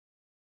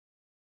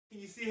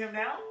Can you see him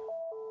now?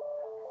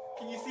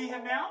 Can you see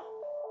him now?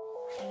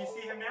 Can you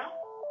see him now?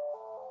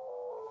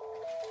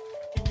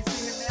 Can you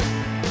see him now?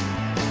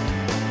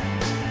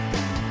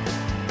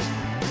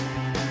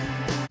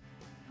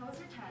 How was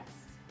your test?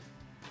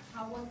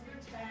 How was your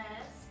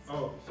test?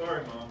 Oh,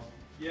 sorry, Mom.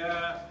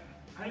 Yeah,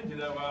 I didn't do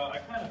that well. I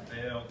kind of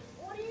failed.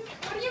 What do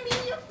you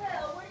mean you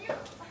failed?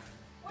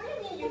 What do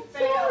you mean you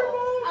failed?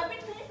 I've been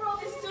paying for all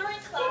these student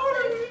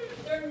classes.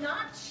 They're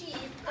not cheap.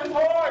 I'm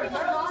hard.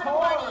 spending a lot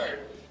of money.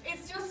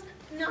 It's just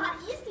not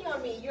easy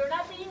on me. You're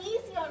not being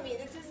easy on me.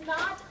 This is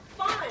not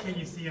fun. Can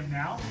you see him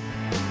now?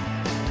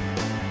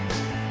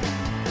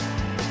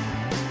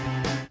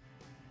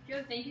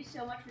 Joe, thank you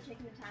so much for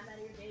taking the time out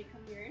of your day to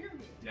come to your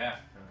interview. Yeah,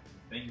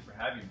 thank you for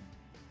having me.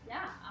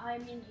 Yeah, I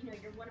mean,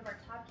 you're one of our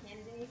top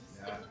candidates.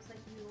 Yeah. It looks like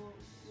you're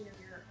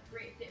a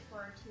great fit for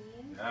our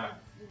team. Yeah.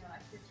 With,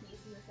 expertise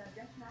in the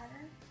subject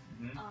matter.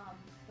 Mm-hmm.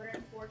 But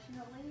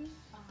unfortunately,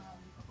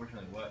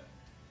 Unfortunately, what?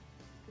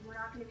 we're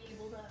not going to be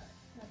able to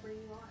bring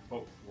you on.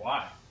 But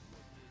why?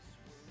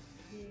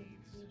 You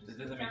This just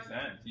doesn't make found-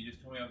 sense. You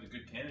just told me I was a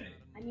good candidate.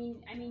 I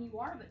mean, you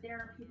are, but there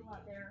are people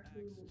out there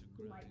who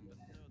might be a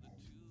better fit.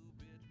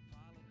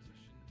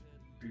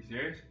 Are you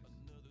serious?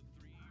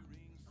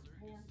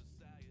 Yeah.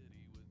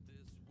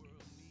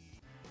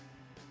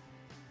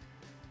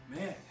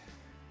 Man,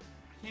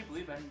 I can't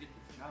believe I didn't get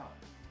this job.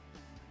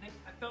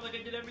 I felt like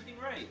I did everything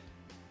right.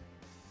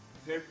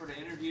 Prepared for the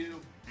interview,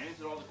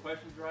 answered all the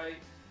questions right.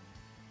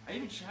 I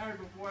even showered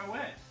before I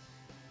went.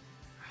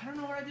 I don't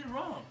know what I did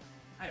wrong.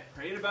 I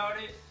prayed about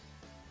it.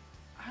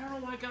 I don't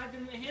know why God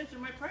didn't answer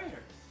my prayer.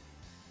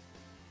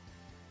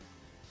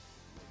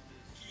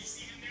 Can you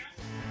see him now?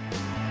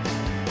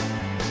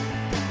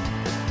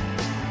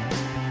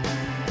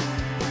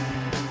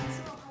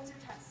 So, how's your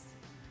test?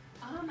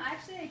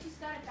 Actually, I just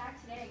got it back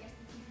today. I guess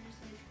the teacher just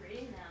finished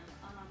grading them.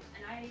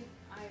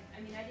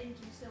 And I didn't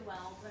do so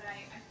well, but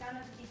I found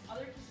out that these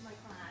other kids in my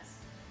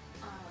class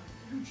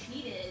who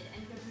cheated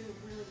ended up doing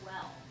really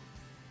well.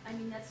 I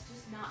mean, that's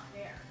just not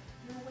fair.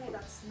 No way,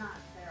 that's not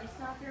fair. It's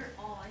not fair at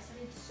all. I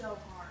studied so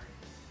hard.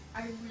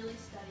 I really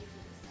studied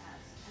for this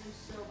test, and I'm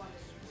so bummed I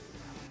didn't do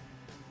well.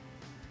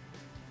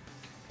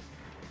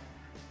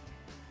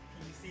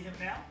 Can you see him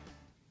now?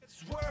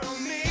 This world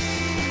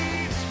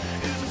needs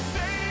is a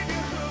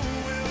savior who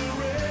will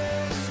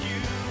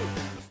rescue.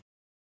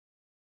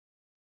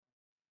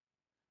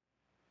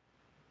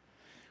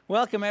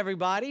 Welcome,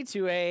 everybody,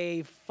 to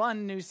a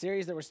fun new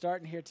series that we're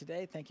starting here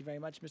today. Thank you very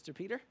much, Mr.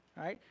 Peter.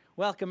 All right.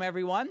 Welcome,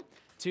 everyone,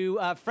 to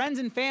Friends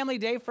and Family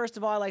Day. First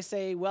of all, I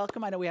say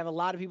welcome. I know we have a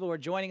lot of people who are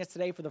joining us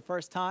today for the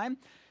first time.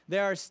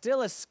 There are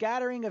still a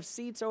scattering of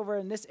seats over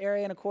in this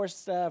area, and of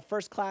course,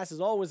 first class is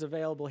always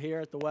available here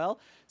at the Well.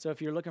 So if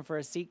you're looking for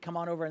a seat, come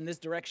on over in this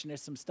direction.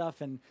 There's some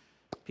stuff, and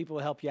people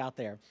will help you out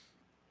there.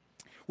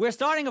 We're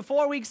starting a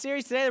 4-week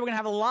series today that we're going to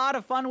have a lot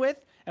of fun with,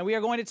 and we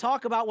are going to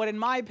talk about what, in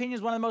my opinion,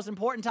 is one of the most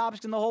important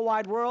topics in the whole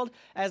wide world.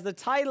 As the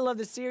title of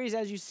the series,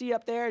 as you see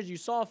up there, as you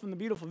saw from the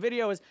beautiful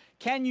video, is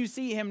Can You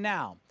See Him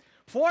Now?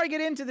 Before I get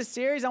into the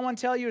series, I want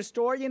to tell you a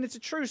story, and it's a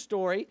true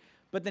story,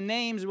 but the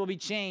names will be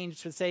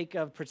changed for the sake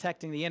of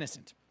protecting the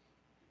innocent.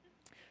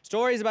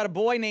 Story is about a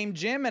boy named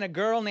Jim and a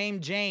girl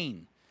named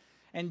Jane.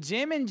 And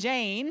Jim and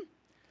Jane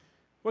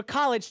were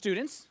college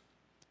students,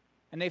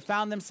 and they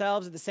found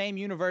themselves at the same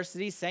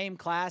university, same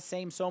class,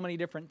 same so many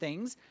different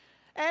things.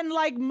 And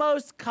like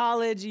most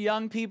college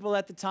young people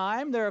at the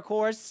time, they're, of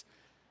course,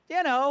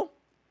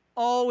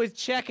 always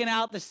checking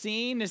out the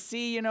scene to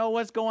see,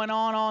 what's going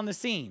on the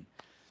scene.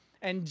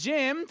 And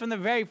Jim, from the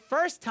very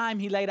first time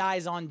he laid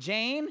eyes on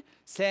Jane,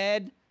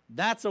 said,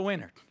 "That's a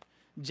winner."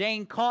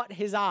 Jane caught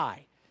his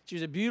eye. She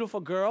was a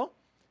beautiful girl.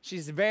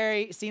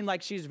 Seemed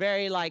like she's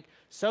very,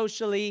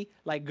 socially,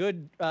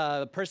 good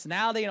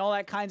personality and all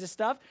that kinds of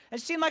stuff. And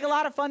she seemed like a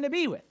lot of fun to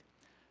be with.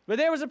 But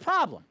there was a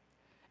problem,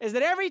 is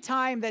that every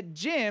time that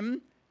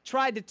Jim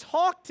tried to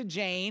talk to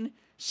Jane,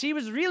 she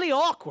was really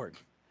awkward.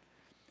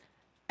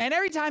 And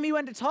every time he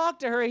went to talk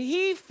to her,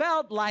 he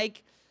felt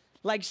like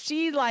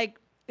she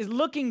is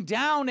looking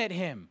down at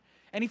him.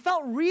 And he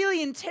felt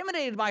really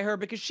intimidated by her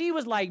because she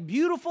was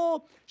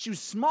beautiful, she was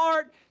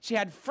smart, she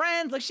had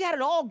friends, she had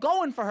it all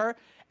going for her.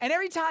 And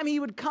every time he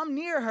would come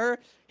near her,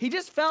 he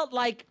just felt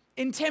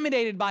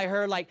intimidated by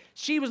her,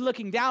 she was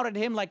looking down at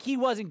him, he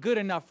wasn't good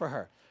enough for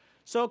her.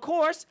 So of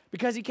course,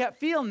 because he kept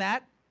feeling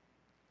that,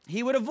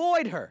 he would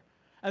avoid her.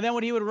 And then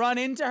when he would run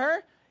into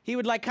her, he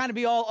would kind of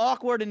be all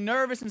awkward and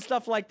nervous and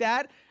stuff like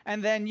that.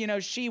 And then,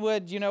 she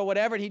would,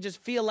 whatever, and he'd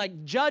just feel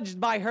judged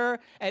by her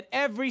at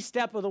every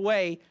step of the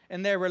way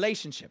in their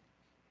relationship.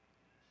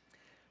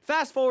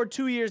 Fast forward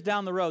 2 years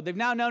down the road. They've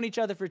now known each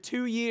other for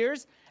 2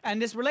 years,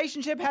 and this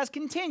relationship has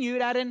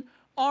continued at an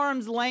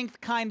arm's length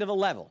kind of a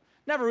level.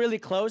 Never really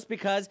close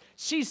because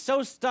she's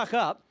so stuck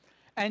up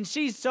and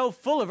she's so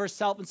full of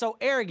herself and so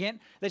arrogant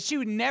that she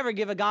would never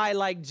give a guy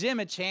like Jim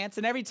a chance.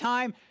 And every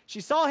time she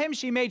saw him,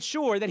 she made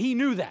sure that he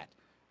knew that.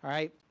 All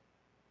right.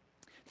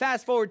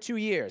 Fast forward 2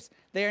 years.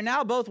 They are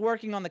now both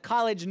working on the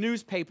college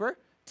newspaper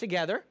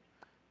together.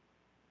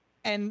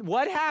 And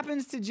what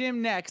happens to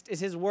Jim next is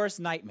his worst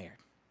nightmare.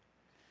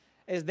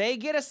 is they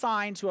get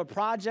assigned to a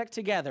project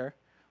together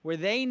where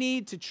they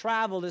need to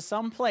travel to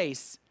some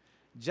place,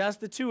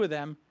 just the two of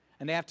them,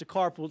 and they have to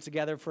carpool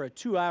together for a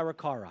 2-hour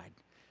car ride.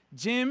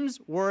 Jim's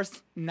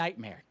worst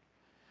nightmare.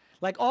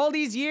 Like all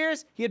these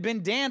years, he had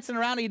been dancing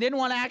around. He didn't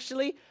want to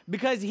actually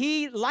because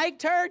he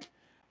liked her,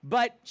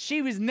 but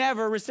she was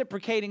never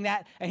reciprocating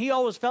that, and he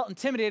always felt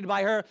intimidated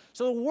by her.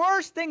 So the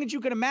worst thing that you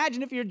can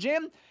imagine if you're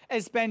Jim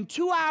is spend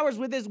 2 hours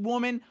with this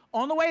woman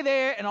on the way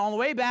there and on the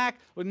way back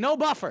with no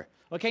buffer.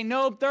 Okay,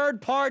 no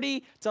third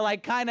party to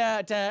like kind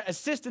of to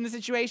assist in the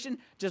situation,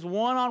 just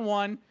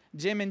one-on-one,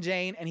 Jim and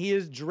Jane, and he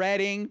is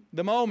dreading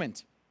the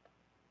moment.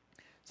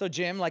 So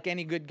Jim, like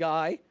any good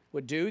guy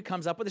would do, he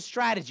comes up with a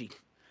strategy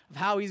of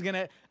how he's going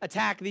to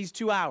attack these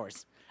 2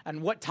 hours and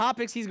what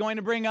topics he's going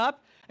to bring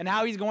up and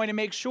how he's going to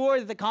make sure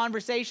that the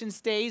conversation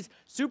stays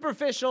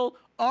superficial,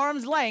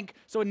 arm's length,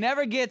 so it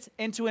never gets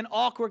into an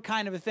awkward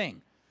kind of a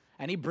thing.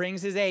 And he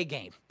brings his A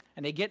game.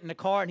 And they get in the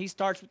car and he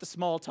starts with the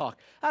small talk.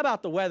 How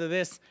about the weather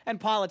this and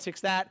politics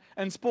that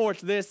and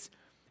sports this?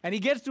 And he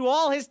gets through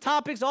all his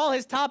topics.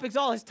 And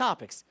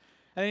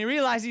then he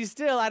realizes he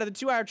still, out of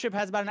the 2-hour trip,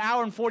 has about 1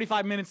 hour and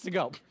 45 minutes to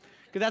go.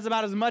 Because that's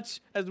about as much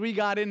as we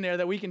got in there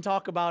that we can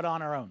talk about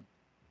on our own.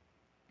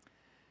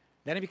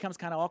 Then it becomes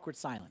kind of awkward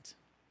silent.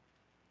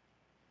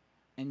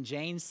 And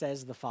Jane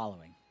says the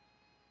following.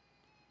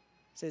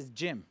 Says,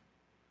 Jim,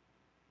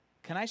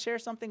 can I share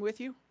something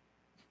with you?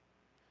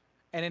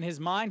 And in his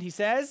mind, he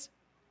says,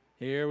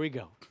 here we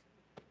go.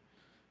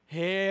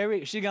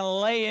 She's going to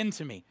lay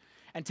into me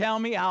and tell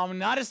me how I'm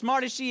not as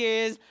smart as she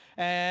is,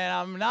 and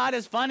I'm not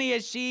as funny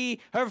as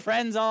her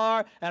friends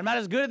are, and I'm not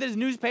as good at this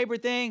newspaper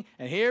thing,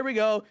 and here we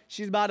go.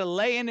 She's about to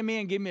lay into me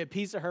and give me a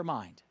piece of her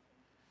mind.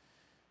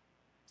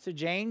 So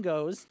Jane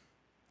goes,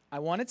 I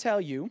want to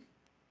tell you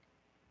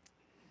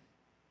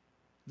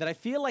that I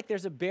feel like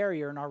there's a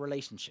barrier in our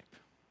relationship.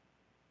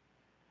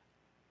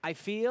 I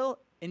feel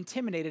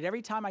intimidated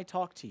every time I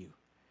talk to you.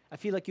 I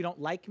feel like you don't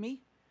like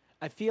me.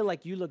 I feel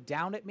like you look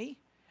down at me.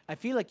 I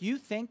feel like you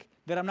think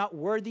that I'm not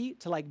worthy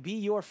to like be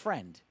your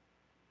friend.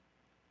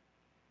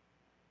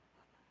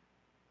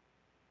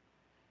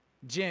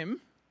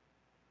 Jim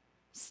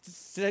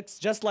sits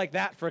just like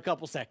that for a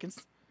couple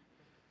seconds,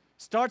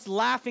 starts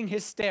laughing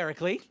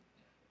hysterically,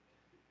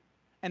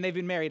 and they've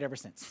been married ever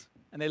since.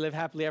 And they live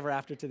happily ever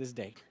after to this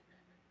day.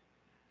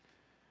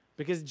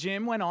 Because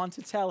Jim went on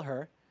to tell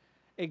her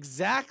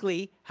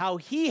exactly how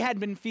he had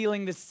been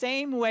feeling the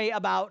same way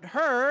about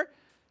her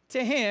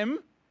to him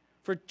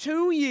for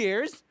 2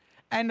 years,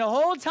 and the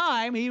whole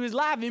time he was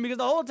laughing because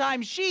the whole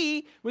time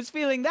she was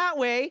feeling that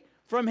way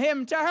from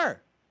him to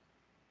her.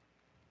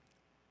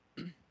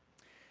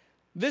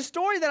 This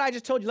story that I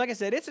just told you, like I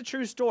said, it's a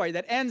true story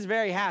that ends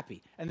very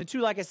happy. And the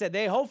two, like I said,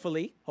 they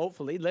hopefully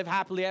live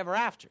happily ever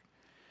after.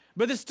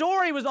 But the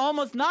story was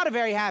almost not a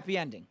very happy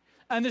ending.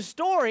 And the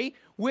story,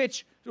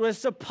 which was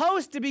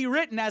supposed to be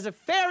written as a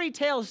fairy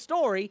tale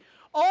story,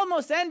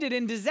 almost ended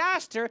in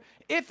disaster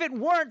if it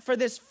weren't for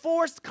this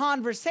forced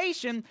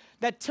conversation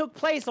that took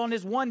place on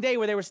this one day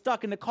where they were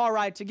stuck in the car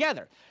ride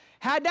together.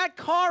 Had that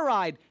car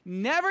ride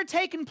never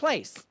taken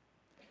place,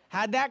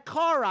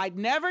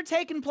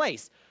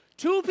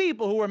 two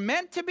people who were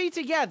meant to be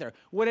together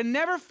would have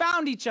never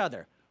found each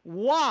other.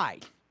 Why?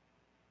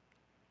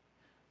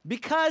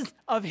 Because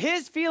of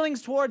his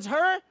feelings towards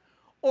her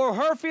or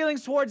her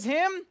feelings towards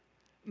him?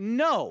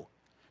 No.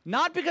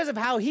 Not because of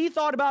how he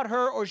thought about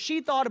her or she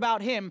thought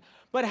about him,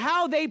 but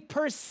how they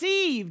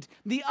perceived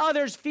the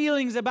other's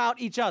feelings about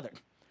each other.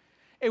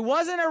 It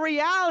wasn't a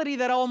reality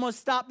that almost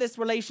stopped this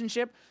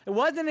relationship. It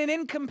wasn't an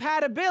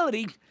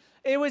incompatibility.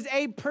 It was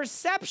a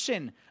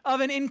perception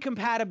of an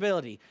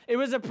incompatibility. It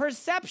was a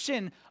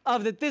perception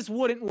of that this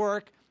wouldn't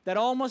work that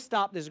almost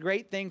stopped this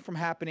great thing from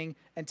happening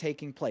and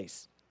taking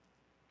place.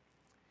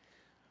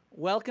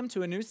 Welcome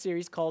to a new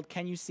series called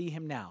Can You See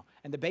Him Now?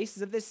 And the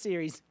basis of this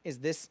series is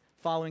this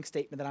following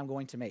statement that I'm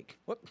going to make.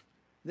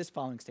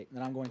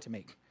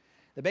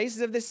 The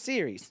basis of this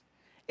series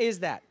is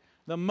that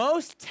the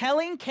most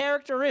telling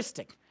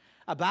characteristic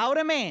about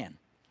a man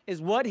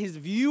is what his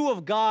view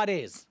of God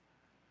is.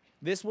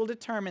 This will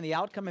determine the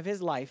outcome of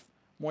his life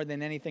more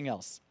than anything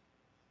else.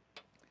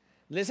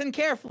 Listen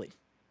carefully.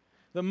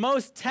 The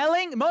most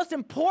telling, most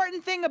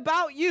important thing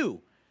about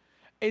you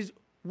is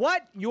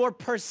what your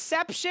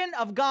perception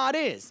of God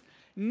is,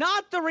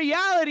 not the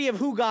reality of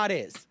who God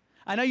is.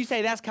 I know you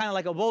say that's kind of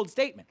like a bold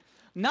statement.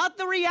 Not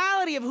the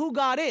reality of who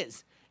God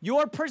is.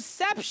 Your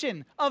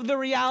perception of the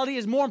reality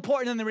is more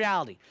important than the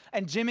reality.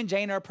 And Jim and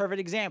Jane are a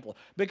perfect example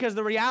because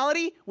the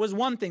reality was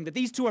one thing, that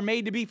these two are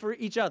made to be for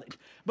each other.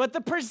 But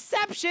the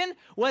perception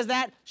was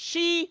that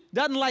she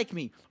doesn't like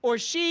me, or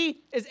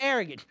she is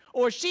arrogant,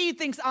 or she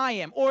thinks I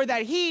am, or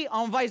that he,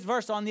 on vice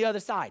versa, on the other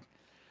side.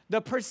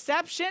 The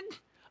perception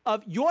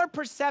of your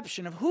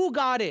perception of who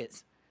God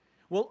is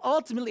will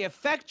ultimately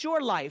affect your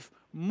life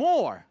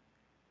more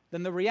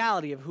than the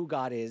reality of who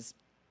God is.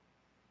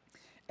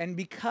 And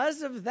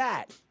because of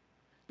that,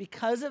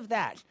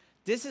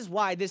 this is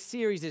why this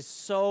series is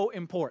so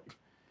important.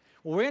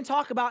 What we're going to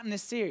talk about in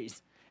this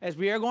series is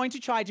we are going to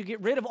try to get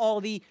rid of all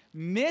the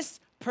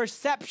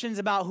perceptions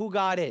about who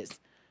God is.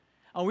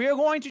 And we are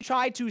going to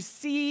try to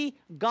see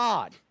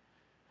God.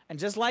 And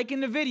just like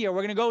in the video,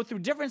 we're going to go through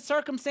different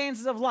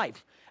circumstances of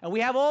life. And we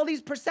have all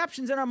these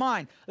perceptions in our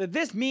mind that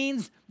this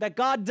means that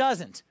God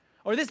doesn't.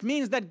 Or this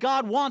means that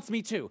God wants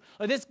me to.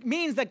 Or this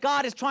means that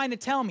God is trying to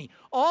tell me.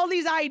 All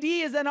these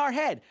ideas in our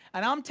head.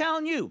 And I'm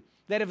telling you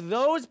that if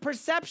those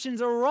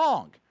perceptions are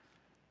wrong,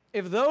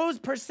 if those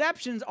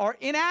perceptions are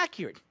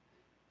inaccurate,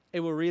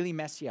 it will really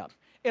mess you up.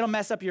 It'll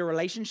mess up your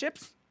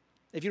relationships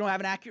if you don't have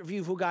an accurate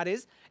view of who God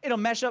is. It'll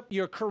mess up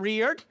your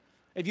career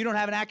if you don't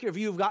have an accurate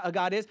view of who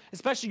God is,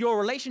 especially your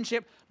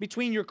relationship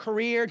between your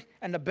career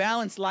and the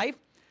balanced life.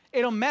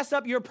 It'll mess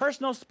up your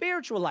personal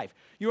spiritual life,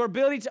 your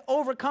ability to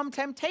overcome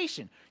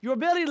temptation, your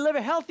ability to live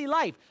a healthy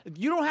life. If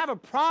you don't have a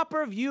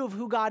proper view of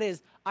who God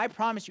is, I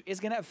promise you,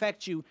 it's going to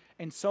affect you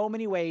in so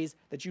many ways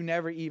that you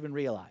never even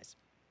realize.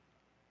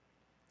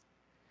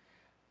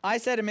 I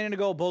said a minute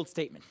ago a bold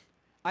statement.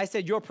 I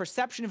said your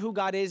perception of who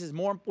God is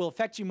will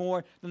affect you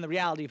more than the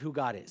reality of who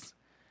God is.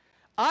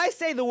 I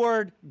say the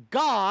word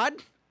God,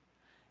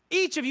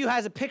 each of you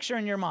has a picture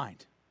in your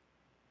mind.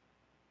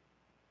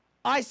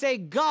 I say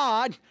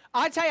God,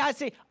 I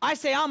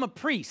say I'm a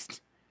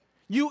priest.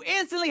 You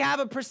instantly have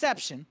a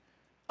perception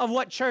of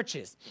what church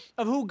is,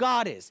 of who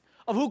God is,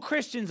 of who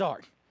Christians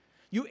are.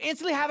 You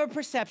instantly have a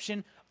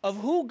perception of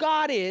who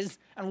God is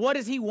and what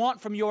does he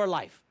want from your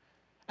life.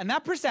 And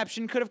that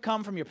perception could have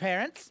come from your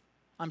parents.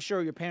 I'm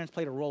sure your parents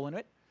played a role in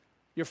it.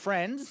 Your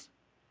friends.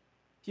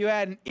 If you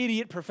had an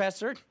idiot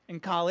professor in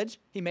college,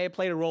 he may have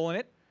played a role in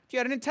it. If you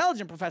had an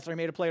intelligent professor, he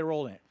may have played a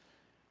role in it.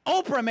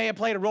 Oprah may have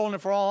played a role in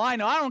it for all I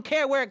know. I don't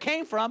care where it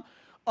came from.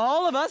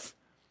 All of us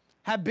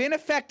have been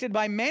affected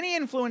by many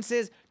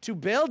influences to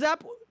build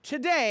up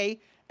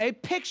today a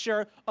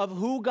picture of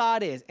who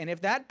God is. And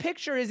if that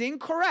picture is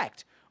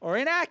incorrect or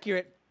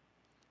inaccurate,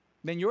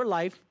 then your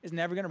life is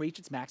never going to reach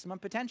its maximum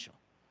potential.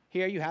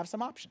 Here you have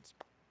some options.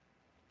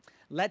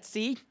 Let's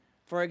see,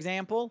 for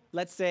example,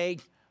 let's say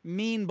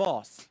mean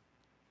boss.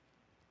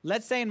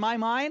 Let's say in my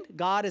mind,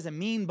 God is a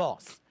mean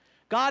boss.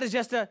 God is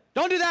just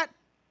don't do that.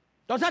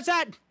 Don't touch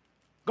that.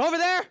 Go over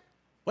there.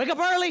 Wake up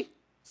early.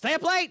 Stay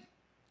up late.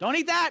 Don't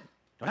eat that.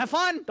 Don't have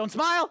fun. Don't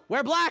smile.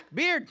 Wear black.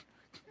 Beard.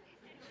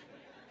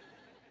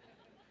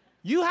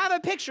 You have a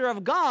picture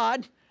of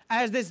God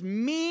as this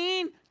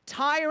mean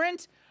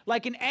tyrant,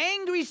 like an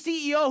angry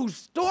CEO who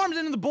storms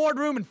into the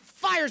boardroom and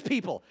fires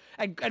people.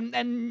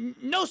 And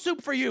no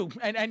soup for you.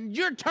 And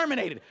you're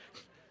terminated.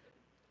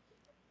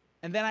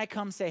 And then I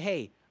come say,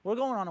 hey, we're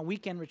going on a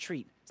weekend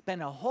retreat.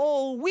 Spend a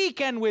whole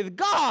weekend with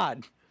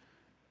God.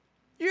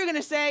 You're going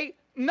to say,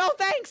 no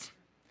thanks.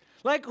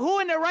 Like, who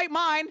in their right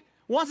mind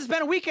wants to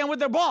spend a weekend with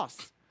their boss?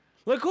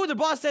 Look, who the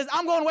boss says,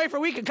 I'm going away for a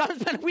weekend. Come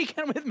spend a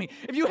weekend with me.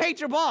 If you hate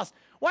your boss,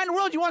 why in the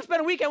world do you want to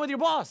spend a weekend with your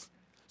boss?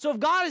 So if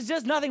God is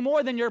just nothing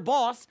more than your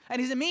boss,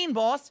 and he's a mean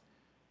boss,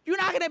 you're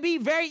not going to be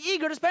very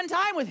eager to spend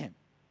time with him.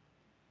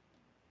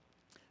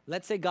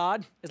 Let's say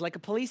God is like a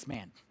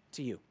policeman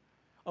to you.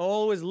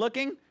 Always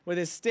looking with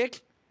his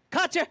stick.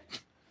 Caught you.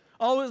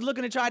 Always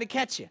looking to try to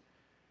catch you.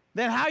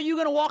 Then how are you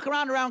going to walk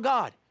around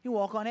God? You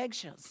walk on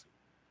eggshells.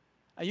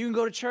 You can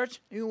go to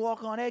church, you can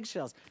walk on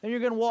eggshells. Then you're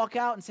going to walk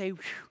out and say,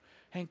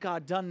 thank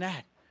God done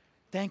that.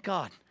 Thank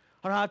God.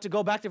 I don't have to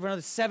go back there for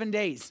another 7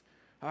 days.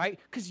 All right?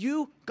 Because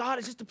God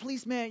is just a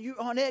policeman. You're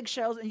on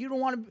eggshells and you don't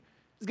want to,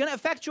 it's going to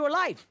affect your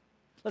life.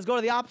 Let's go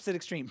to the opposite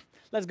extreme.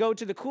 Let's go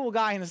to the cool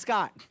guy in the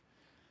sky.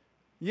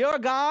 Your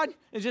God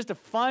is just a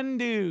fun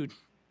dude.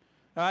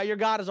 All right? Your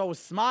God is always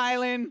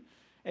smiling.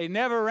 It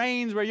never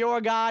rains where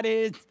your God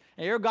is.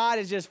 And your God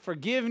is just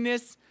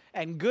forgiveness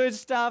and good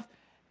stuff.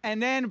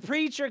 And then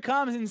preacher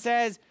comes and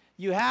says,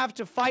 you have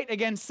to fight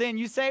against sin.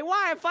 You say,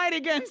 why fight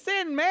against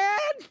sin, man?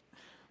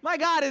 My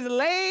God is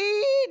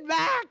laid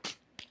back.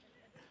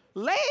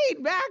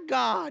 Laid back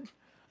God.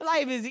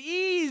 Life is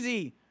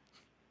easy.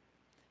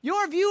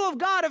 Your view of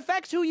God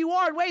affects who you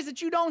are in ways that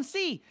you don't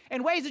see,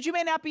 in ways that you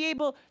may not be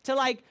able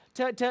to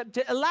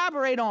to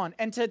elaborate on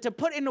and to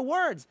put into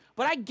words.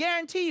 But I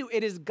guarantee you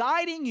it is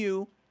guiding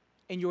you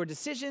in your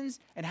decisions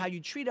and how you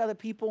treat other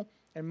people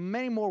in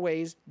many more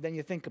ways than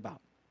you think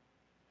about.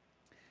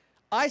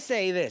 I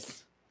say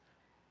this.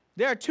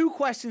 There are two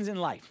questions in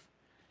life.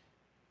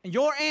 And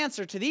your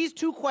answer to these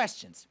two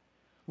questions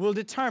will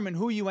determine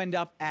who you end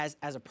up as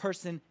a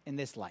person in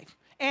this life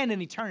and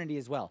in eternity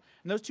as well.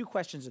 And those two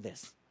questions are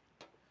this.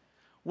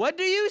 What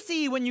do you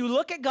see when you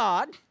look at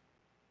God?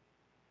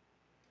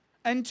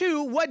 And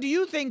two, what do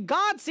you think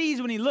God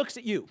sees when he looks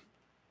at you?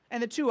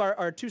 And the two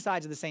are two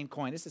sides of the same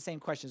coin. It's the same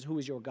question as who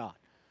is your God?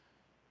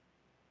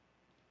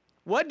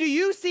 What do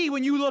you see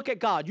when you look at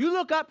God? You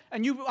look up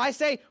and I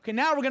say, okay,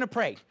 now we're going to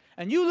pray.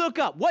 And you look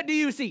up. What do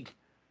you see?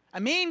 A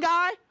mean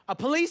guy? A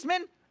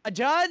policeman? A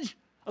judge?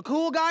 A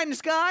cool guy in the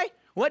sky?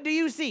 What do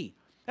you see?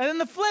 And then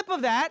the flip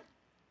of that,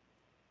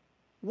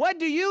 what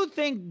do you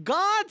think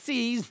God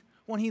sees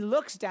when he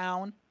looks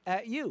down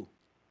at you?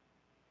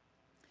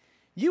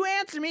 You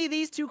answer me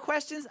these two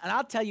questions, and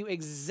I'll tell you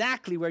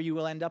exactly where you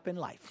will end up in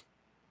life.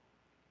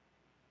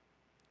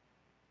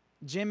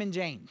 Jim and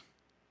Jane.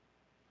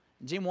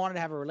 Jim wanted to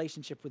have a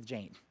relationship with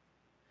Jane.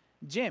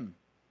 Jim,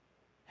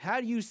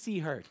 how do you see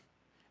her?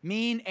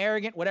 Mean,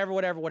 arrogant, whatever,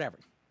 whatever, whatever.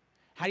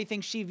 How do you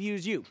think she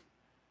views you?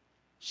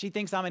 She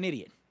thinks I'm an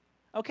idiot.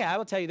 Okay, I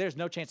will tell you there's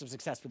no chance of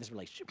success for this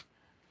relationship.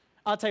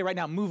 I'll tell you right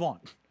now, move on.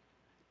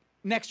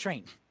 Next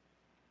train.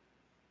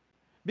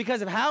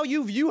 Because of how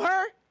you view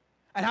her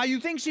and how you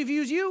think she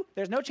views you,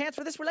 there's no chance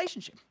for this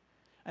relationship.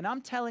 And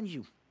I'm telling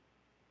you,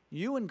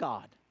 you and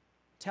God,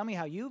 tell me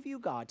how you view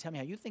God, tell me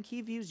how you think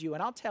he views you,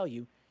 and I'll tell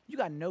you, you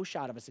got no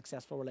shot of a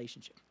successful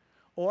relationship.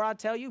 Or I'll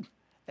tell you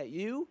that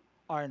you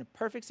are in a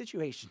perfect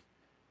situation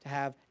to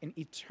have an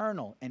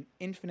eternal and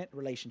infinite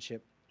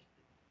relationship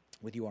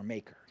with your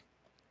Maker.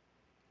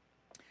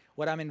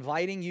 What I'm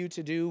inviting you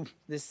to do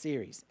this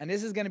series, and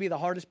this is going to be the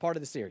hardest part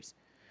of the series.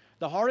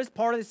 The hardest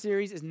part of the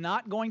series is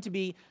not going to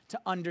be to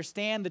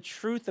understand the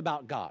truth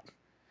about God,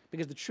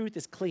 because the truth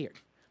is clear.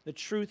 The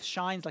truth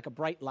shines like a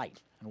bright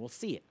light, and we'll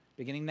see it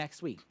beginning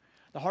next week.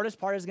 The hardest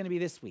part is going to be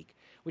this week,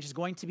 which is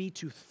going to be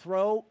to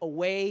throw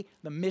away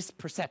the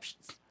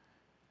misperceptions.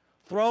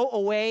 Throw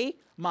away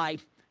my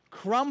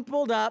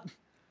crumpled up,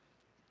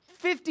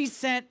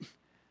 50-cent,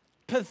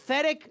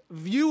 pathetic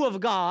view of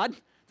God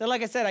that,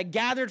 like I said, I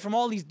gathered from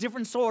all these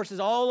different sources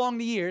all along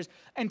the years,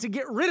 and to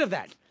get rid of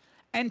that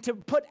and to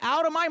put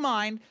out of my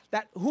mind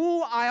that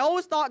who I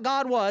always thought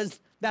God was,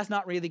 that's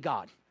not really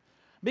God.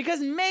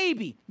 Because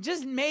maybe,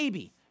 just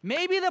maybe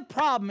the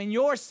problem in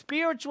your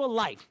spiritual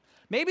life,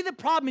 maybe the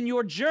problem in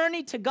your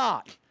journey to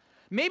God,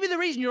 maybe the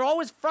reason you're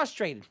always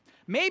frustrated,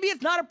 maybe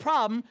it's not a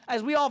problem,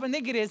 as we often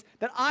think it is,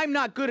 that I'm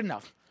not good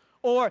enough,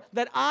 or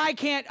that I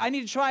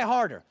need to try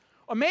harder.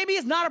 Or maybe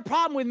it's not a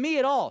problem with me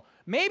at all.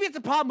 Maybe it's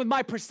a problem with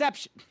my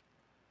perception.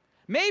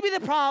 Maybe the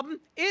problem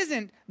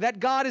isn't that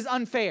God is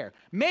unfair.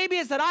 Maybe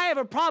it's that I have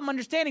a problem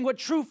understanding what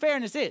true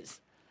fairness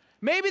is.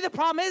 Maybe the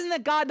problem isn't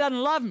that God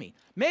doesn't love me.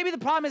 Maybe the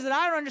problem is that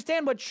I don't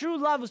understand what true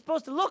love is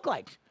supposed to look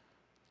like.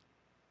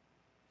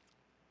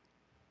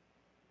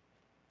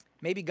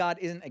 Maybe God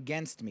isn't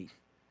against me,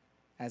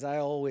 as I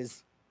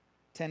always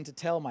tend to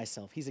tell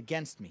myself. He's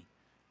against me.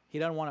 He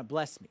doesn't want to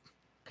bless me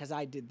because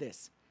I did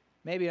this.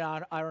 Maybe I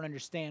don't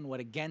understand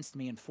what against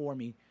me and for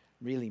me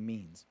really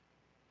means.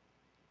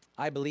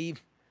 I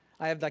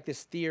have like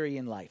this theory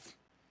in life.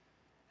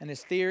 And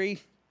this theory,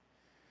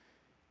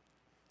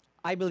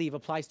 I believe,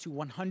 applies to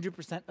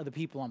 100% of the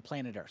people on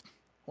planet Earth.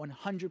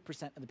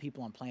 100% of the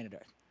people on planet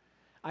Earth.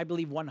 I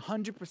believe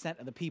 100%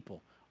 of the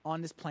people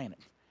on this planet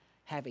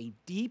have a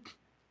deep,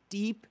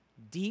 deep,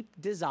 deep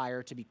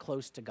desire to be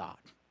close to God.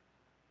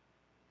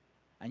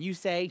 And you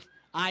say,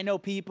 I know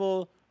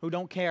people who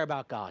don't care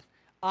about God.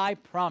 I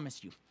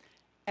promise you,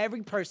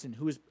 every person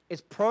who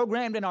is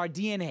programmed in our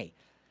DNA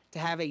to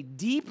have a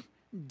deep,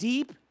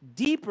 deep,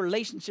 deep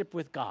relationship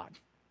with God.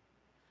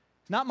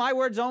 It's not my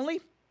words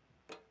only.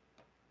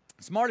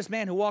 The smartest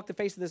man who walked the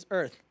face of this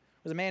earth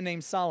was a man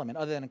named Solomon,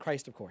 other than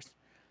Christ, of course.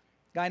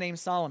 A guy named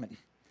Solomon.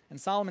 And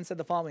Solomon said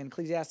the following in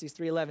Ecclesiastes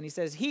 3:11. He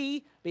says,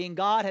 He, being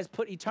God, has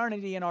put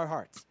eternity in our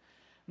hearts.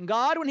 And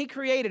God, when he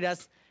created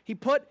us, he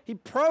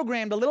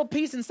programmed a little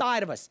piece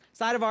inside of us,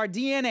 inside of our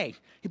DNA.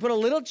 He put a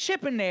little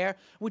chip in there,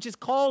 which is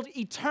called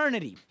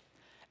eternity.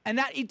 And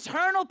that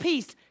eternal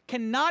piece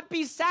cannot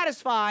be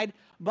satisfied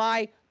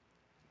by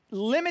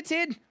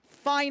limited,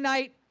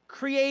 finite,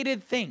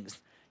 created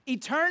things.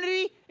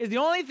 Eternity is the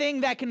only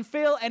thing that can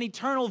fill an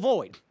eternal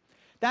void.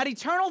 That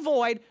eternal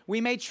void,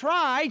 we may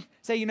try,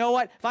 say, you know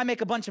what, if I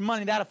make a bunch of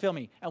money, that'll fill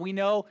me. And we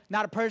know,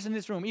 not a person in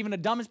this room, even the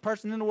dumbest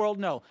person in the world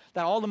know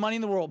that all the money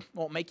in the world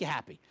won't make you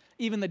happy.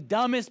 Even the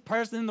dumbest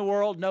person in the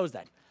world knows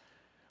that.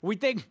 We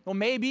think, well,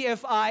 maybe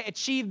if I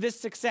achieved this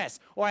success,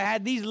 or I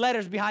had these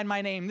letters behind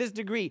my name, this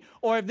degree,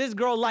 or if this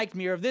girl liked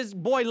me, or if this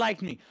boy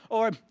liked me,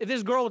 or if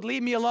this girl would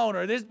leave me alone,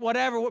 or this,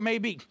 whatever it may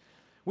be.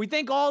 We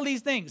think all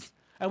these things.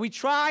 And we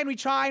try and we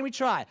try and we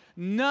try.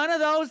 None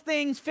of those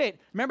things fit.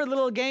 Remember the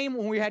little game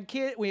when we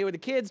were the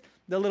kids,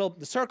 the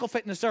circle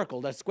fit in the circle,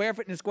 the square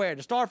fit in the square,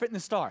 the star fit in the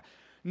star.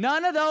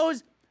 None of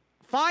those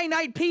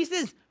finite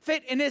pieces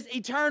fit in this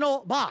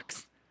eternal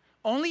box.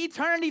 Only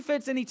eternity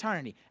fits in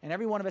eternity. And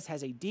every one of us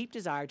has a deep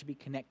desire to be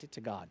connected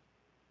to God.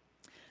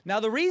 Now,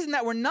 the reason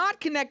that we're not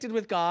connected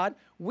with God,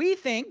 we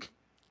think,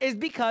 is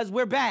because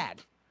we're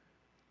bad.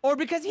 Or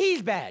because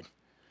he's bad.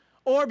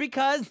 Or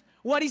because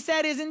what he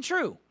said isn't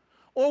true.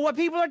 Or what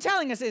people are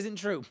telling us isn't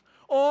true.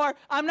 Or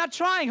I'm not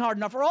trying hard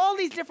enough. Or all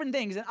these different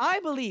things. And I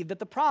believe that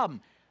the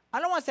problem,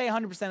 I don't want to say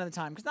 100% of the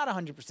time, because not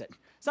 100%.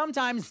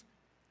 Sometimes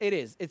it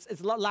is.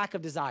 It's lack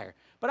of desire.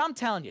 But I'm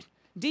telling you,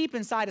 deep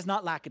inside is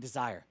not lack of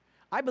desire.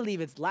 I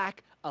believe it's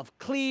lack of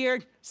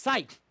clear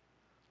sight.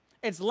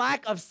 It's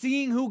lack of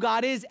seeing who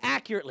God is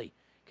accurately.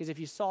 Because if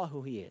you saw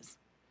who he is,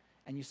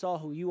 and you saw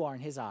who you are in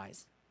his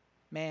eyes,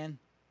 man,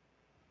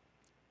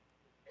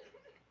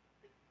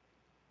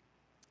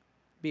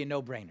 be a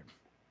no-brainer.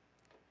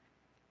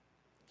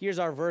 Here's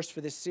our verse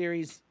for this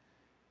series,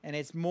 and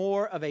it's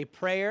more of a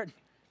prayer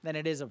than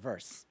it is a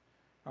verse.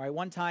 All right,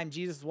 one time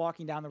Jesus was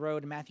walking down the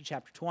road in Matthew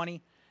chapter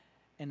 20,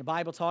 and the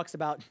Bible talks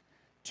about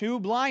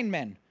two blind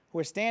men who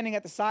were standing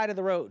at the side of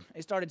the road.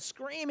 They started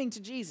screaming to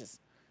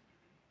Jesus.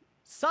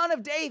 Son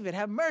of David,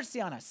 have mercy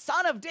on us.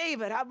 Son of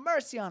David, have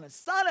mercy on us.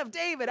 Son of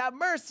David, have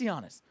mercy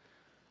on us.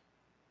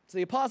 So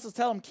the apostles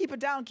tell him, keep it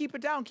down, keep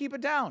it down, keep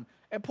it down.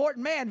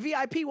 Important man,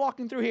 VIP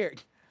walking through here.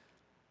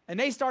 And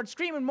they start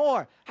screaming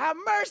more, have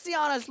mercy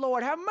on us,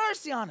 Lord, have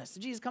mercy on us.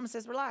 So Jesus comes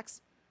and says,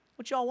 relax.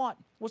 What y'all want?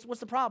 What's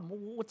the problem?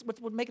 What's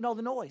making all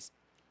the noise?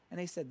 And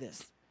they said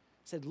this.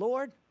 Said,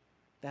 Lord,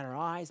 that our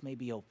eyes may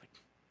be opened.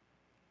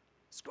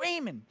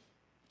 Screaming,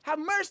 have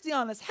mercy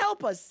on us,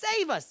 help us,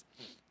 save us.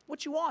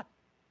 What you want?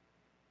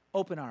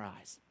 Open our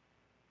eyes.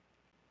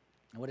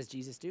 And what does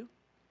Jesus do? It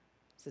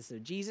says, so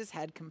Jesus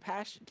had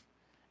compassion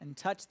and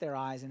touched their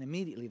eyes, and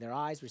immediately their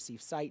eyes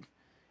received sight,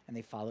 and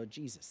they followed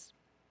Jesus.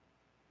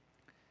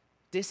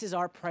 This is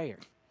our prayer.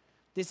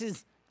 This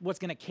is what's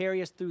going to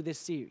carry us through this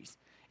series,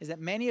 is that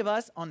many of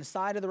us on the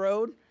side of the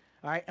road,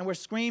 all right, and we're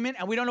screaming,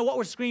 and we don't know what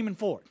we're screaming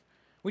for.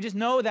 We just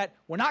know that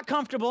we're not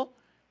comfortable,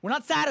 we're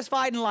not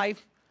satisfied in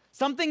life,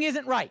 something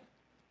isn't right.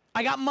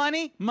 I got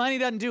money, money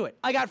doesn't do it.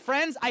 I got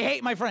friends, I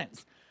hate my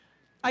friends.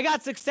 I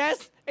got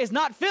success, it's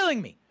not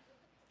filling me.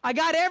 I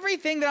got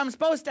everything that I'm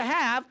supposed to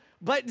have,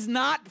 but it's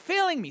not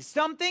filling me.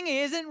 Something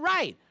isn't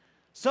right.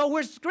 So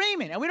we're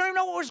screaming, and we don't even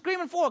know what we're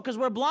screaming for because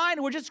we're blind,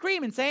 and we're just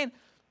screaming, saying,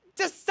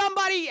 just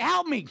somebody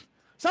help me.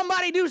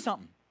 Somebody do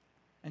something.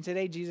 And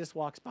today Jesus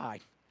walks by,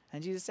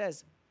 and Jesus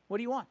says, what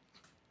do you want?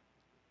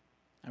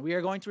 And we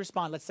are going to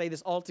respond. Let's say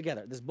this all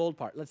together, this bold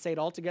part. Let's say it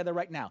all together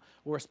right now.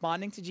 We're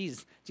responding to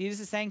Jesus. Jesus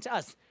is saying to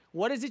us,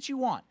 what is it you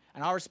want?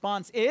 And our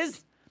response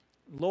is,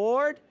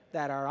 Lord,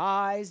 that our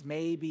eyes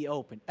may be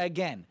open.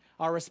 Again,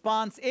 our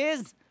response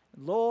is,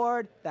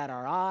 Lord, that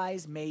our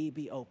eyes may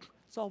be open.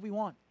 That's all we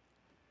want.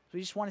 We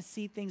just want to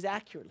see things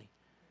accurately.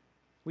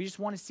 We just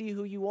want to see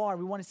who you are.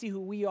 We want to see who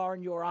we are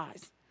in your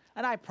eyes.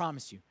 And I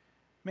promise you,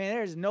 man,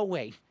 there is no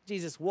way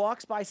Jesus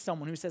walks by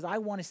someone who says, I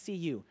want to see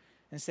you,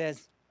 and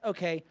says,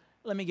 okay,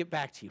 let me get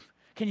back to you.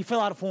 Can you fill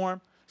out a form?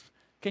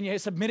 Can you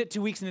submit it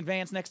 2 weeks in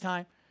advance next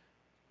time?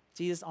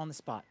 Jesus on the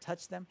spot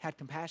touched them, had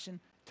compassion,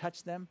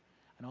 touched them,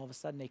 and all of a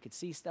sudden they could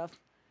see stuff.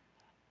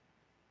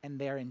 And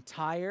their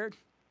entire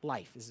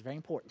life, this is very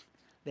important,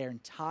 their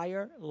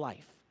entire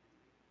life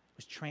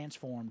was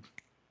transformed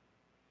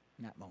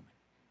in that moment.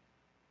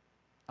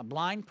 A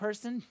blind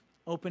person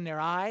opened their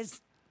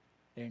eyes,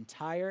 their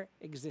entire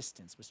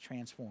existence was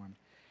transformed.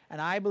 And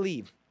I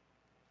believe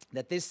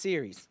that this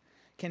series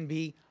can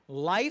be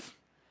life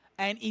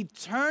and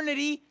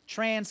eternity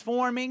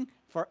transforming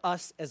for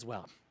us as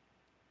well.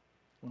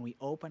 When we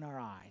open our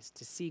eyes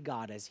to see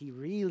God as he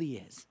really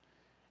is,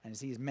 and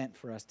as he is meant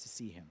for us to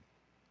see him.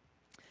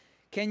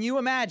 Can you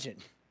imagine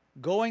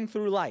going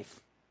through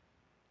life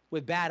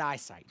with bad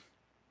eyesight?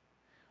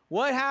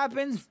 What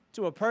happens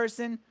to a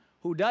person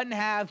who doesn't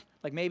have,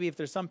 like maybe if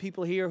there's some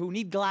people here who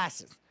need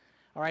glasses,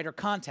 all right, or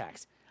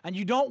contacts, and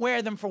you don't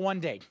wear them for one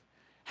day?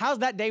 How's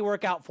that day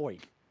work out for you?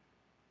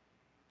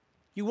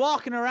 You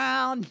walking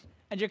around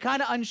and you're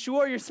kind of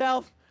unsure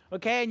yourself,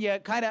 okay, and you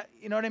kind of,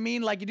 you know what I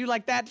mean? Like you do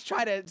like that to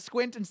try to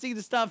squint and see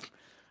the stuff.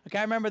 Okay,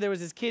 I remember there was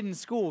this kid in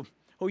school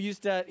who he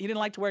didn't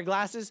like to wear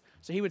glasses,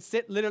 so he would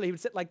sit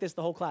like this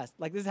the whole class.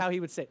 Like this is how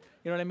he would sit,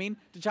 you know what I mean?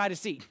 To try to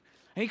see.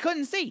 And he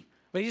couldn't see,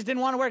 but he just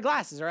didn't want to wear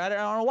glasses, or I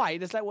don't know why,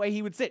 just that way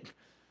he would sit.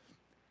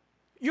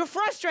 You're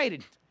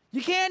frustrated.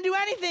 You can't do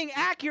anything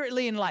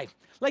accurately in life.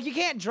 Like you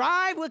can't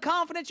drive with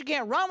confidence, you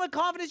can't run with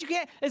confidence,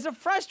 it's a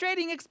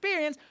frustrating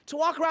experience to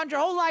walk around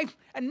your whole life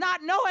and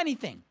not know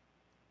anything.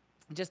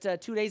 Just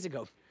 2 days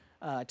ago,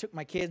 I took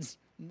my kids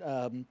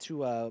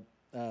to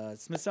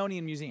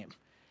Smithsonian Museum.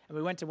 And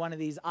we went to one of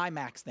these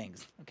IMAX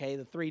things, okay,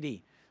 the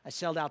 3D. I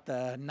shelled out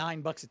the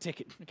 $9 a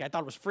ticket. Okay, I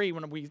thought it was free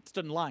when we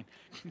stood in line,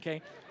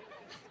 okay.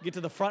 Get to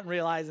the front and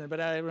realize it,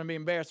 but I'm going to be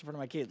embarrassed in front of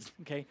my kids,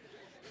 okay.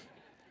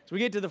 So we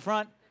get to the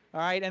front,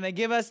 all right, and they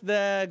give us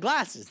the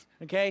glasses,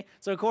 okay.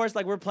 So, of course,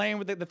 like we're playing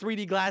with the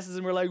 3D glasses,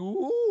 and we're like,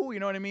 ooh, you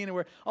know what I mean, and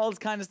we're all this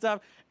kind of stuff.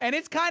 And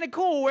it's kind of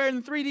cool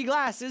wearing the 3D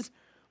glasses,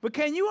 but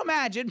can you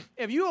imagine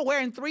if you were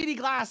wearing 3D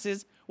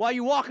glasses while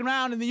you're walking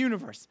around in the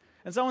universe?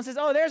 And someone says,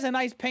 oh, there's a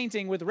nice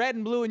painting with red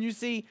and blue, and you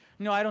see,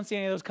 no, I don't see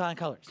any of those kind of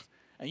colors.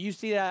 And you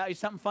see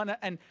something fun,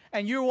 and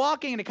you're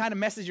walking, and it kind of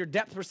messes your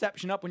depth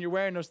perception up when you're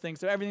wearing those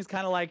things, so everything's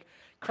kind of like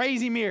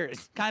crazy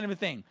mirrors kind of a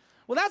thing.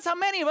 Well, that's how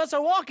many of us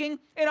are walking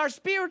in our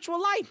spiritual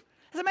life.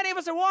 That's how many of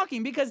us are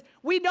walking, because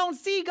we don't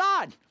see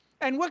God.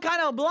 And we're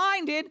kind of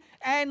blinded,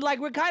 and like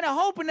we're kind of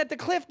hoping that the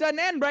cliff doesn't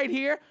end right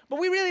here, but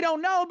we really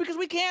don't know because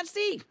we can't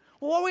see.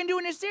 Well, what we're going to do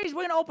in this series,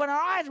 we're going to open our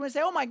eyes, we're going to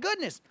say, oh my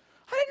goodness,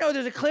 I didn't know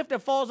there's a cliff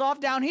that falls off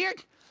down here.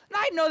 And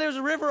I didn't know there's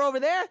a river over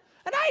there.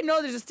 And I didn't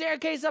know there's a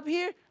staircase up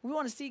here. We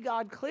want to see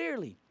God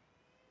clearly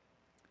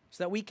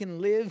so that we can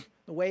live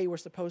the way we're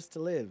supposed to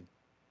live.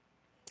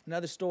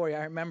 Another story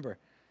I remember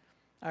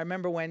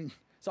when,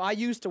 so I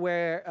used to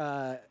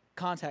wear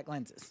contact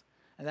lenses.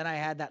 And then I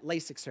had that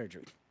LASIK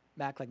surgery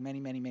back like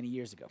many, many, many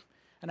years ago.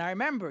 And I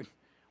remembered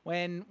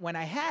when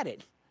I had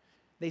it,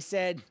 they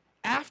said,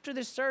 after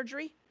this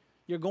surgery,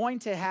 you're going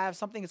to have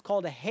something that's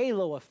called a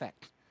halo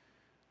effect.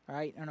 All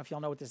right, I don't know if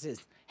y'all know what this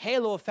is.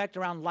 Halo effect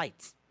around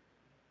lights.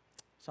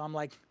 So I'm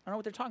like, I don't know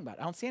what they're talking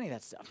about. I don't see any of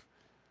that stuff.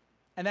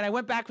 And then I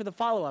went back with a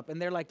follow-up,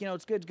 and they're like,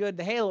 it's good,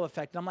 the halo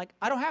effect. And I'm like,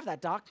 I don't have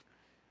that, doc.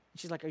 And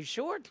she's like, are you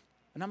sure?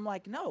 And I'm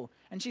like, no.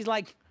 And she's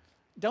like,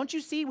 don't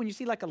you see when you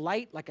see like a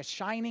light, like a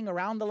shining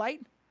around the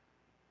light?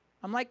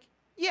 I'm like,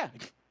 yeah,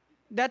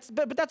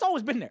 but that's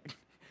always been there.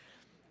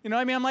 You know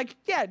what I mean? I'm like,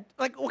 yeah,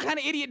 like what kind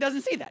of idiot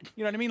doesn't see that?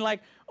 You know what I mean?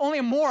 Like only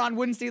a moron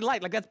wouldn't see the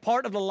light. Like that's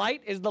part of the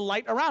light is the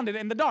light around it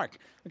in the dark,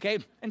 okay?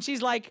 And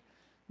she's like,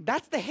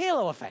 that's the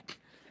halo effect.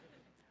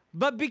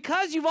 But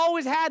because you've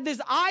always had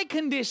this eye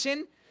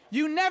condition,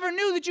 you never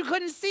knew that you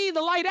couldn't see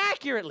the light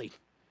accurately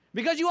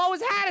because you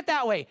always had it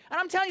that way. And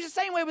I'm telling you it's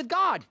the same way with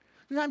God.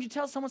 Sometimes you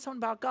tell someone something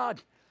about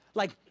God.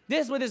 Like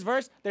this with this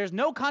verse, there's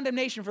no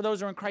condemnation for those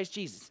who are in Christ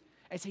Jesus.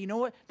 I say, you know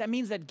what? That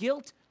means that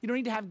guilt, you don't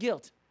need to have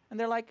guilt. And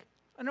they're like,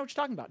 I know what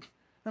you're talking about. And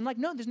I'm like,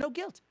 no, there's no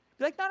guilt.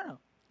 They're like, no. I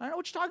don't know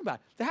what you're talking about.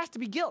 There has to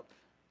be guilt.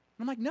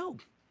 And I'm like, no,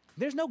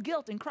 there's no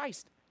guilt in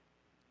Christ.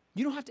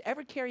 You don't have to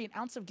ever carry an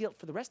ounce of guilt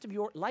for the rest of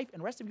your life and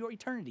the rest of your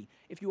eternity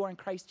if you are in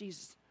Christ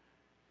Jesus.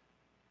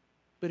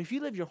 But if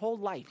you live your whole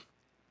life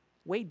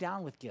weighed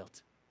down with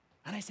guilt,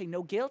 and I say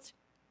no guilt,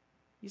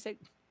 you say,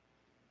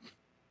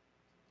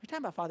 you're talking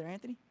about Father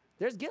Anthony?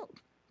 There's guilt.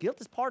 Guilt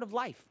is part of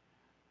life.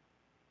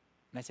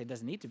 And I say it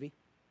doesn't need to be.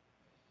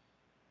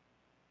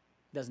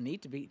 Doesn't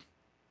need to be.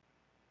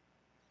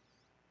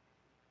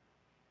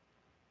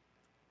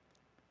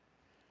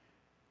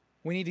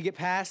 We need to get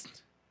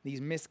past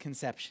these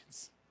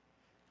misconceptions.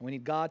 And we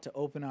need God to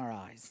open our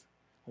eyes.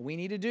 What we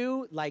need to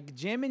do, like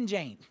Jim and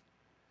Jane,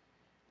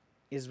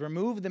 is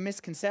remove the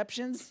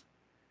misconceptions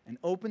and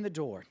open the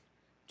door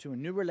to a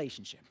new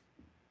relationship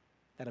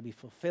that'll be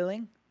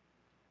fulfilling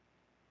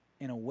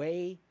in a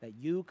way that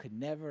you could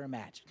never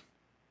imagine.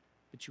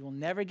 But you will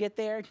never get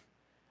there.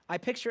 I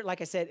picture it,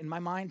 like I said, in my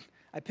mind,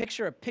 I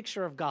picture a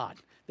picture of God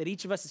that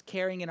each of us is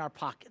carrying in our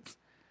pockets.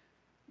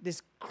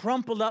 This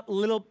crumpled up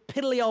little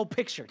piddly old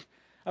picture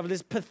of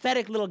this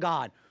pathetic little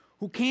God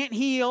who can't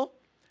heal,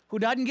 who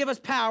doesn't give us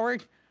power,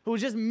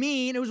 who's just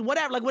mean, who's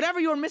whatever, like whatever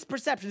your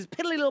misperception, this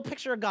piddly little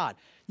picture of God.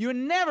 You're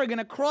never going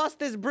to cross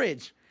this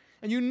bridge,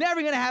 and you're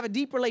never going to have a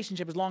deep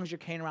relationship as long as you're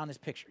carrying around this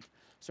picture.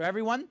 So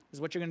everyone, this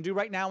is what you're going to do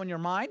right now in your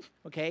mind,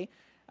 okay?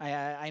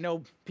 I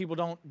know people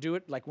don't do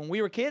it. Like when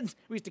we were kids,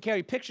 we used to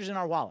carry pictures in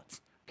our wallets,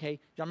 okay?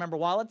 Y'all remember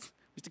wallets?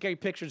 We used to carry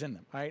pictures in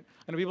them, all right?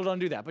 I know people don't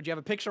do that, but you have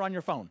a picture on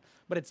your phone.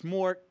 But it's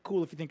more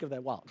cool if you think of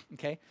that wallet,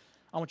 okay?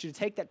 I want you to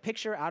take that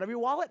picture out of your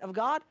wallet of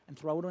God and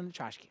throw it in the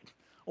trash can.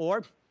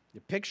 Or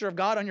the picture of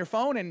God on your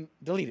phone and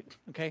delete it,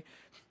 okay?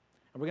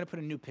 And we're going to put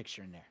a new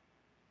picture in there.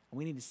 And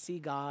we need to see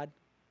God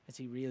as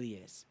he really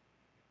is.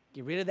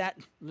 Get rid of that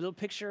little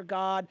picture of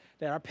God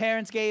that our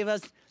parents gave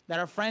us, that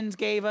our friends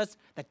gave us,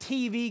 that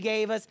TV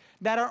gave us,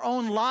 that our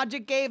own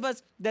logic gave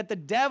us, that the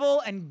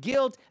devil and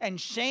guilt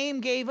and shame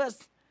gave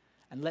us.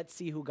 And let's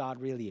see who God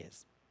really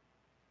is.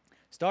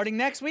 Starting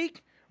next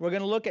week, we're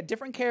going to look at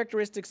different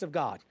characteristics of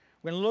God.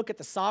 We're going to look at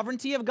the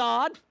sovereignty of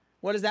God.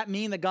 What does that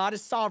mean? That God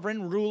is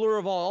sovereign, ruler